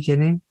 letters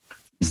beginning.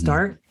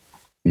 Start.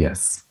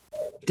 Yes.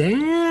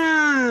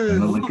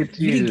 Damn. Look at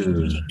You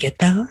didn't get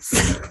those?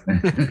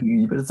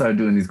 You better start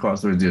doing these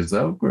crosswords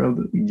yourself, girl.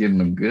 You're getting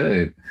them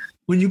good.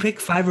 When you pick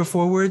 5 or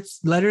 4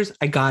 letters,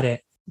 I got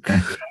it.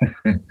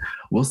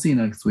 We'll see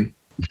next week.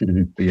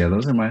 But yeah,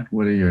 those are mine.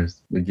 What are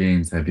yours? What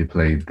games have you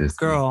played this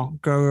Girl.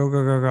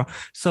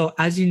 So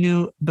as you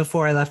knew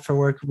before I left for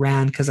work,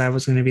 ran because I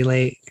was going to be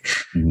late.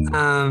 week?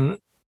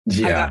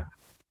 Yeah.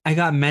 I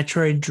got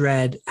Metroid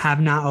Dread. Have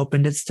not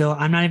opened it still.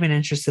 I'm not even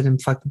interested in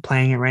fucking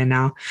playing it right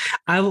now.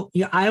 I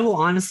will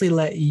honestly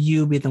let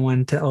you be the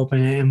one to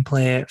open it and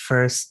play it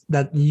first.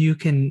 I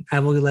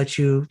will let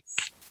you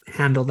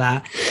handle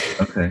that.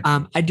 Okay.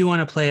 I do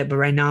want to play it, but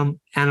right now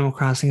Animal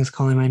Crossing is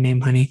calling my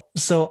name, honey.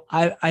 So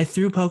I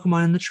threw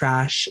Pokemon in the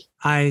trash.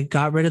 I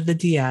got rid of the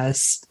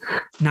DS.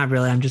 Not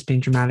really. I'm just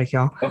being dramatic,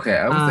 y'all. Okay.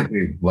 I was like,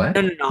 wait, what?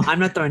 No. I'm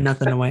not throwing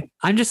nothing away.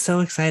 I'm just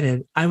so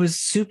excited. I was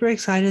super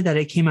excited that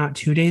it came out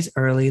 2 days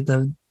early.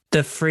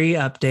 The free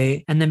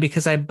update. And then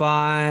because I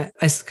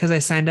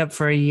signed up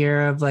for a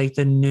year of like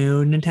the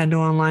new Nintendo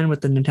Online with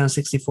the Nintendo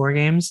 64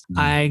 games,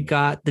 I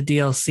got the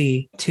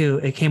DLC too.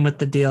 It came with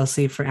the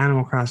DLC for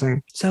Animal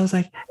Crossing. So I was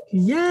like,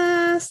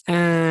 yes.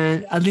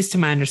 And at least to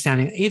my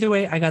understanding, either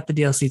way, I got the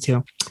DLC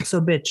too.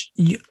 So bitch,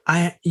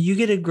 you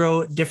get to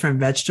grow different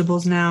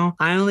vegetables now.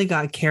 I only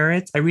got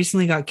carrots. I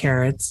recently got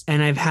carrots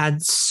and I've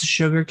had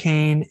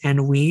sugarcane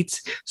and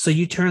wheat. So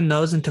you turn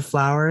those into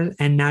flour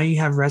and now you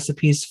have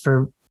recipes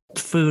for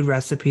food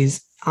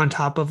recipes on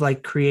top of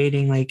like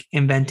creating, like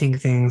inventing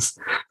things,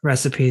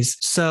 recipes.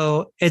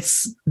 So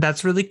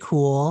that's really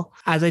cool.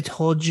 As I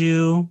told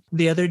you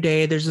the other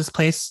day, there's this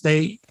place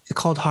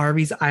called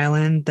Harvey's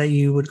Island that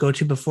you would go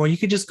to before. You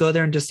could just go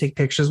there and just take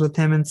pictures with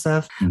him and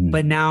stuff.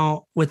 But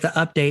now with the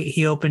update,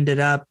 he opened it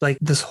up like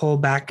this whole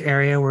back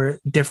area where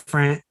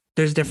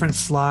there's different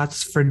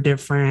slots for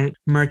different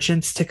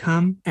merchants to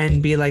come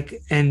and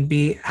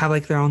have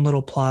like their own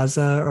little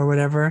plaza or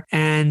whatever.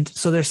 And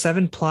so there's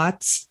 7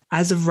 plots.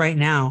 As of right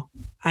now,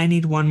 I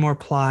need 1 more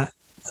plot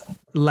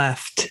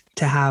left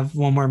to have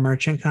 1 more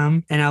merchant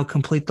come and I'll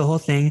complete the whole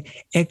thing.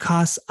 It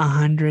costs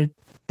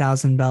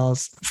 100,000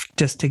 bells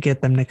just to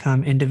get them to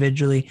come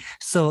individually.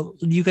 So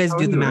you guys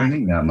do the math.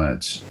 Earning that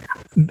much?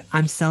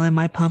 I'm selling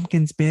my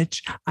pumpkins,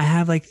 bitch. I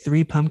have like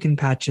 3 pumpkin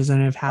patches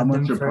and I've had them. How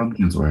much are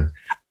pumpkins worth?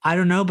 I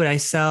don't know, but I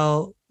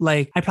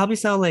probably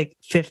sell like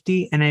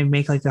 50 and I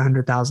make like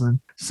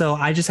 100,000. So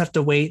I just have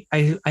to wait.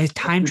 I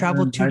time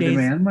travel 2 days.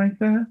 Demand like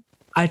that?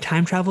 I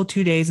time travel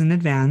 2 days in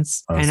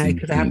advance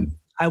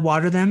I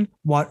water them.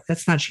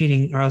 That's not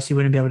cheating or else you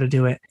wouldn't be able to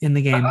do it in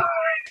the game.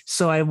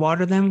 So I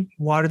water them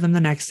the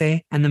next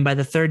day. And then by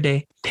the 3rd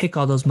day, pick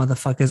all those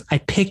motherfuckers. I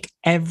pick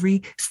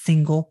every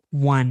single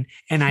one.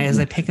 And as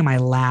I pick them, I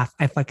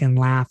fucking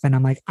laugh. And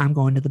I'm like, I'm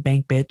going to the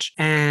bank, bitch.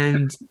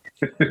 And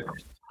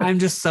I'm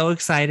just so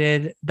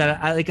excited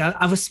that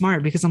I was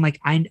smart because I'm like,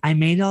 I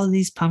made all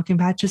these pumpkin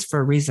patches for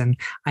a reason.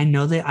 I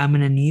know that I'm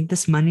going to need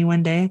this money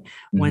one day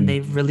when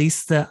they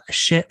release the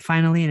shit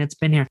finally. And it's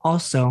been here.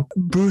 Also,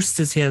 Bruce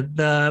is here,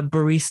 the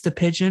barista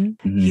pigeon.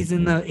 He's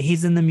in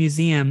the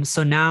museum.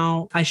 So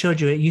now I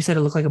showed you it. You said it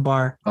looked like a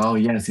bar. Oh,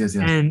 yes.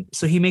 And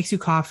so he makes you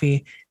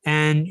coffee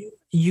and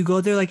you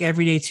go there like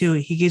every day too.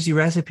 He gives you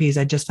recipes.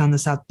 I just found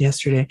this out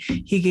yesterday.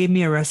 He gave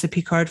me a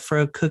recipe card for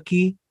a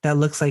cookie that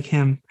looks like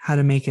him, how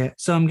to make it.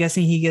 So I'm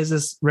guessing he gives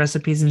us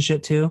recipes and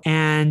shit too.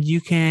 And you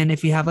can,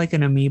 if you have like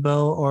an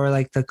amiibo or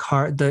like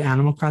the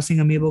Animal Crossing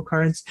amiibo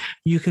cards,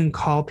 you can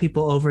call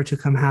people over to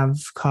come have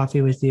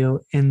coffee with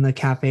you in the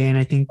cafe. And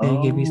I think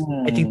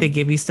they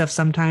give you stuff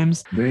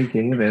sometimes. Very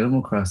gay of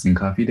Animal Crossing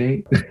coffee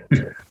date.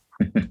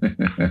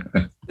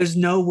 There's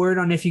no word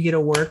on if you get to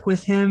work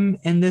with him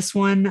in this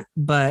one,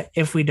 but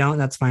if we don't,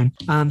 that's fine.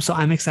 So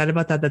I'm excited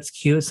about that. That's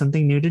cute. It's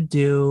something new to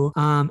do.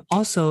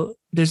 Also,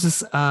 there's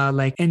this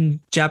like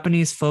in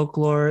Japanese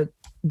folklore,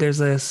 there's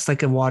this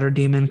like a water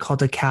demon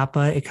called a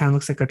kappa. It kind of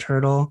looks like a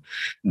turtle,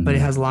 but it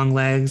has long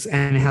legs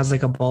and it has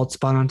like a bald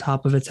spot on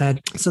top of its head.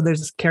 So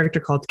there's this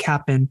character called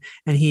Cap'n,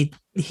 and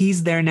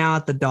he's there now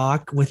at the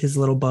dock with his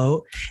little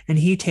boat, and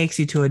he takes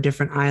you to a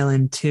different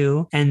island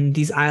too. And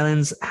these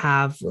islands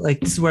have like,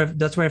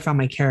 that's where I found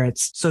my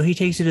carrots. So he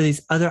takes you to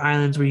these other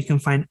islands where you can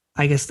find,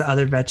 I guess, the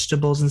other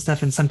vegetables and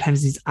stuff. And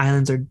sometimes these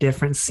islands are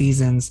different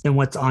seasons than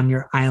what's on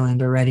your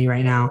island already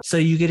right now. So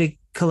you get to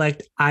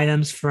collect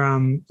items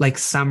from like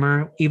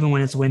summer, even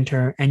when it's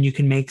winter, and you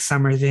can make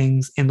summer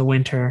things in the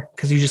winter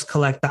because you just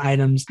collect the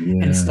items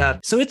and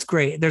stuff. So it's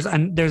great. There's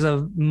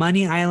a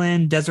money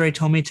island. Desiree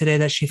told me today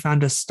that she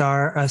found a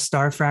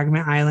star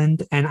fragment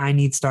island, and I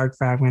need star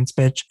fragments,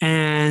 bitch.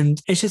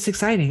 And it's just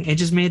exciting. It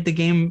just made the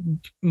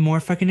game more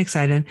fucking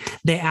exciting.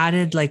 They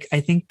added like, I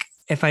think,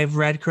 if I've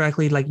read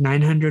correctly, like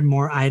 900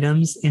 more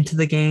items into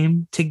the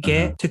game to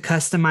get to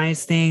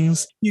customize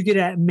things. You get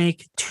to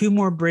make 2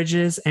 more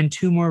bridges and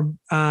 2 more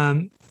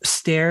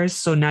stairs.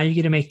 So now you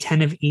get to make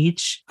 10 of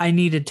each. I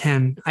needed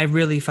 10. I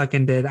really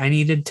fucking did. I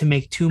needed to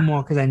make 2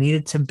 more because I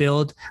needed to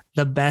build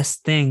the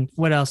best thing.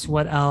 What else?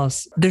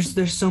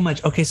 There's so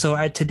much. Okay,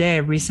 so today I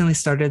recently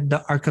started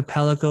the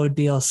Archipelago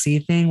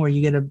DLC thing where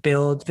you get to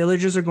build.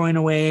 Villagers are going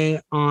away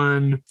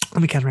on.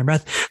 Let me catch my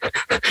breath.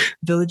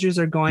 Villagers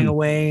are going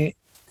away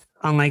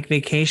on like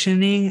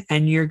vacationing,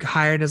 and you're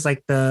hired as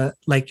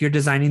you're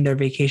designing their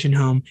vacation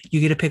home. You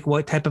get to pick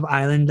what type of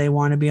island they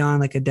want to be on,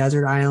 like a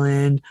desert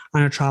island,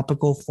 on a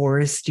tropical,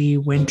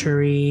 foresty,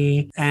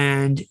 wintry,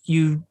 and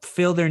you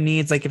fill their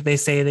needs. Like if they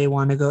say they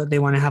want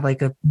to have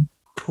like a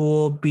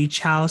pool beach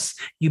house,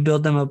 you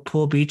build them a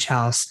pool beach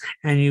house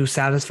and you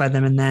satisfy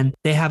them, and then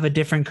they have a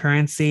different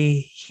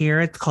currency here.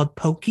 It's called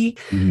Poki.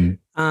 Mm-hmm.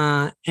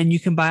 And you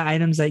can buy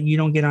items that you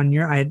don't get on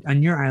your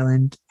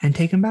island and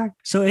take them back.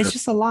 So it's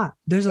just a lot.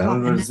 There's a lot.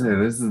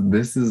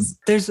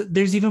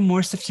 There's even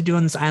more stuff to do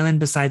on this island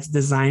besides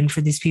design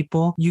for these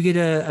people. You get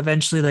to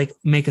eventually like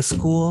make a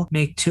school,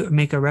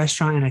 make a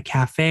restaurant and a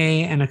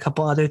cafe and a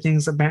couple other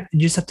things. You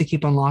just have to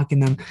keep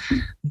unlocking them.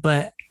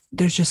 But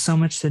there's just so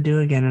much to do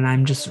again, and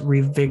I'm just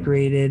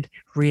revigorated,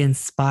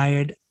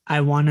 re-inspired.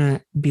 I want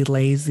to be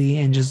lazy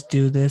and just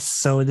do this.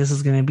 So this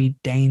is going to be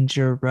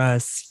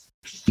dangerous.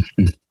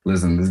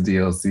 Listen, this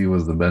DLC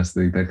was the best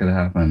thing that could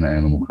happen to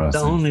Animal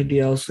Crossing. The only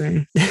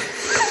DLC. You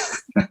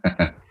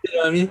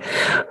know what I mean?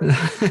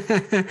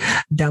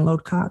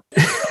 Download cop.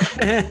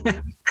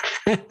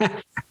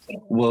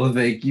 Well,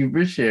 thank you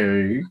for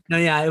sharing. No,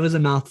 yeah, it was a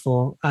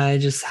mouthful. I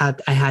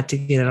had to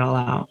get it all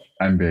out.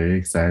 I'm very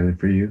excited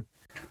for you.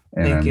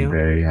 And Thank you.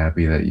 Very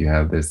happy that you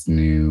have this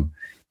new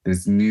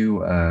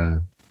I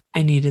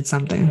needed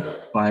something.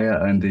 fire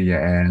under your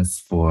ass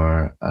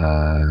for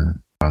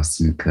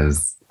Crossing,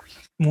 because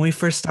when we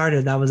first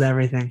started, that was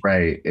everything.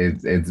 Right.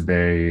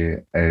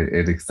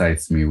 It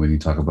excites me when you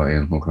talk about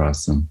Animal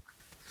Crossing.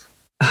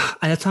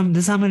 This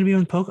is how I'm going to be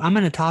with Pokemon. I'm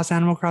going to toss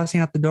Animal Crossing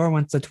out the door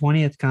once the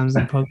 20th comes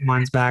and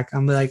Pokemon's back.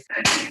 I'm like,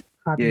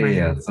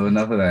 yeah. So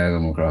enough of that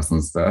Animal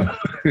Crossing stuff.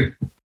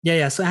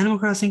 Yeah. So Animal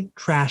Crossing,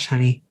 trash,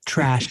 honey.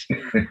 Trash.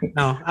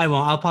 No, I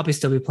won't. I'll probably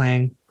still be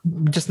playing.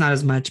 Just not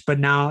as much. But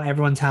now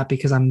everyone's happy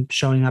because I'm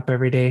showing up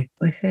every day.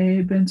 Like,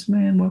 hey,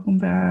 Benjamin, welcome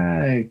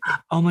back.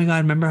 Oh my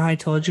God. Remember how I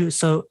told you?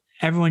 So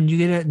everyone, you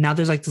get it. Now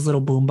there's like this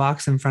little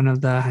boombox in front of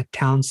the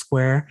town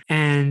square,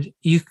 and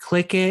you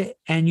click it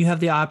and you have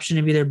the option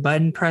of either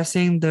button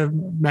pressing the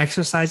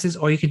exercises,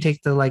 or you can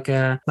take the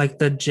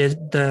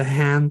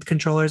hand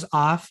controllers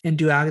off and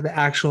do the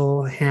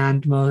actual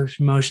hand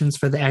motions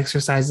for the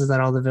exercises that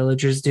all the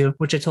villagers do,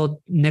 which I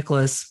told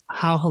Nicholas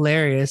how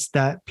hilarious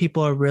that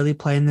people are really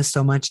playing this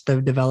so much.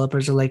 The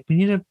developers are like, we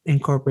need to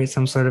incorporate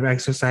some sort of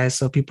exercise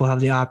so people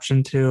have the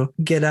option to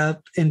get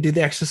up and do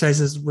the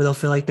exercises where they'll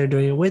feel like they're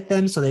doing it with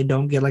them, so they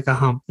don't get like a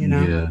hump, you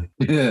know?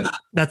 Yeah.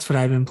 That's what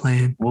I've been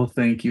playing. Well,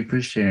 thank you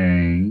for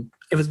sharing.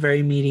 It was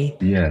very meaty.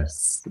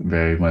 Yes,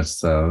 very much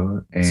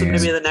so. And so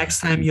maybe the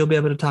next time you'll be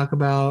able to talk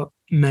about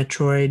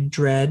Metroid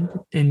Dread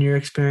in your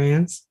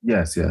experience.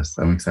 Yes.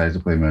 I'm excited to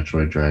play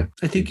Metroid Dread.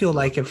 I think you'll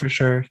like it for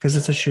sure because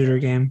it's a shooter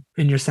game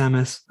in your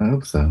Samus. I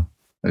hope so.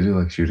 I do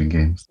like shooting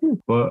games.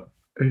 But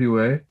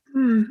anyway.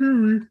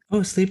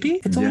 Oh, sleepy?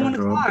 It's only 1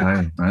 o'clock.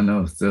 I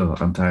know, still.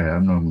 I'm tired.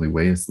 I'm normally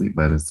way asleep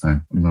by this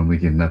time. I'm normally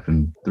getting up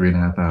in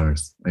 3.5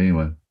 hours.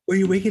 Anyway. Were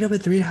you waking up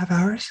at 3.5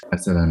 hours? I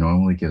said I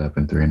normally get up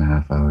in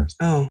 3.5 hours.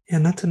 Oh, yeah,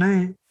 not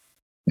tonight.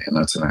 Yeah,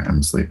 not tonight.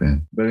 I'm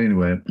sleeping. But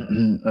anyway,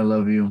 I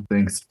love you.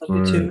 Thanks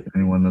for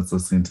anyone that's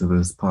listening to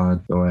this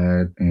pod. Go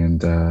ahead and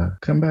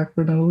come back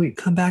for another week.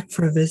 Come back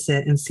for a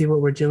visit and see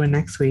what we're doing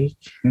next week.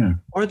 Yeah.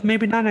 Or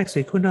maybe not next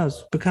week. Who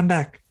knows? But come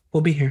back.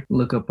 We'll be here.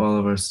 Look up all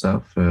of our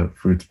stuff at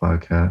Fruits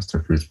Podcast or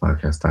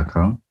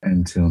fruitspodcast.com.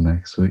 Until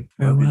next week.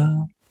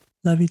 Farewell.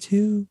 Love you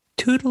too.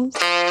 Toodles.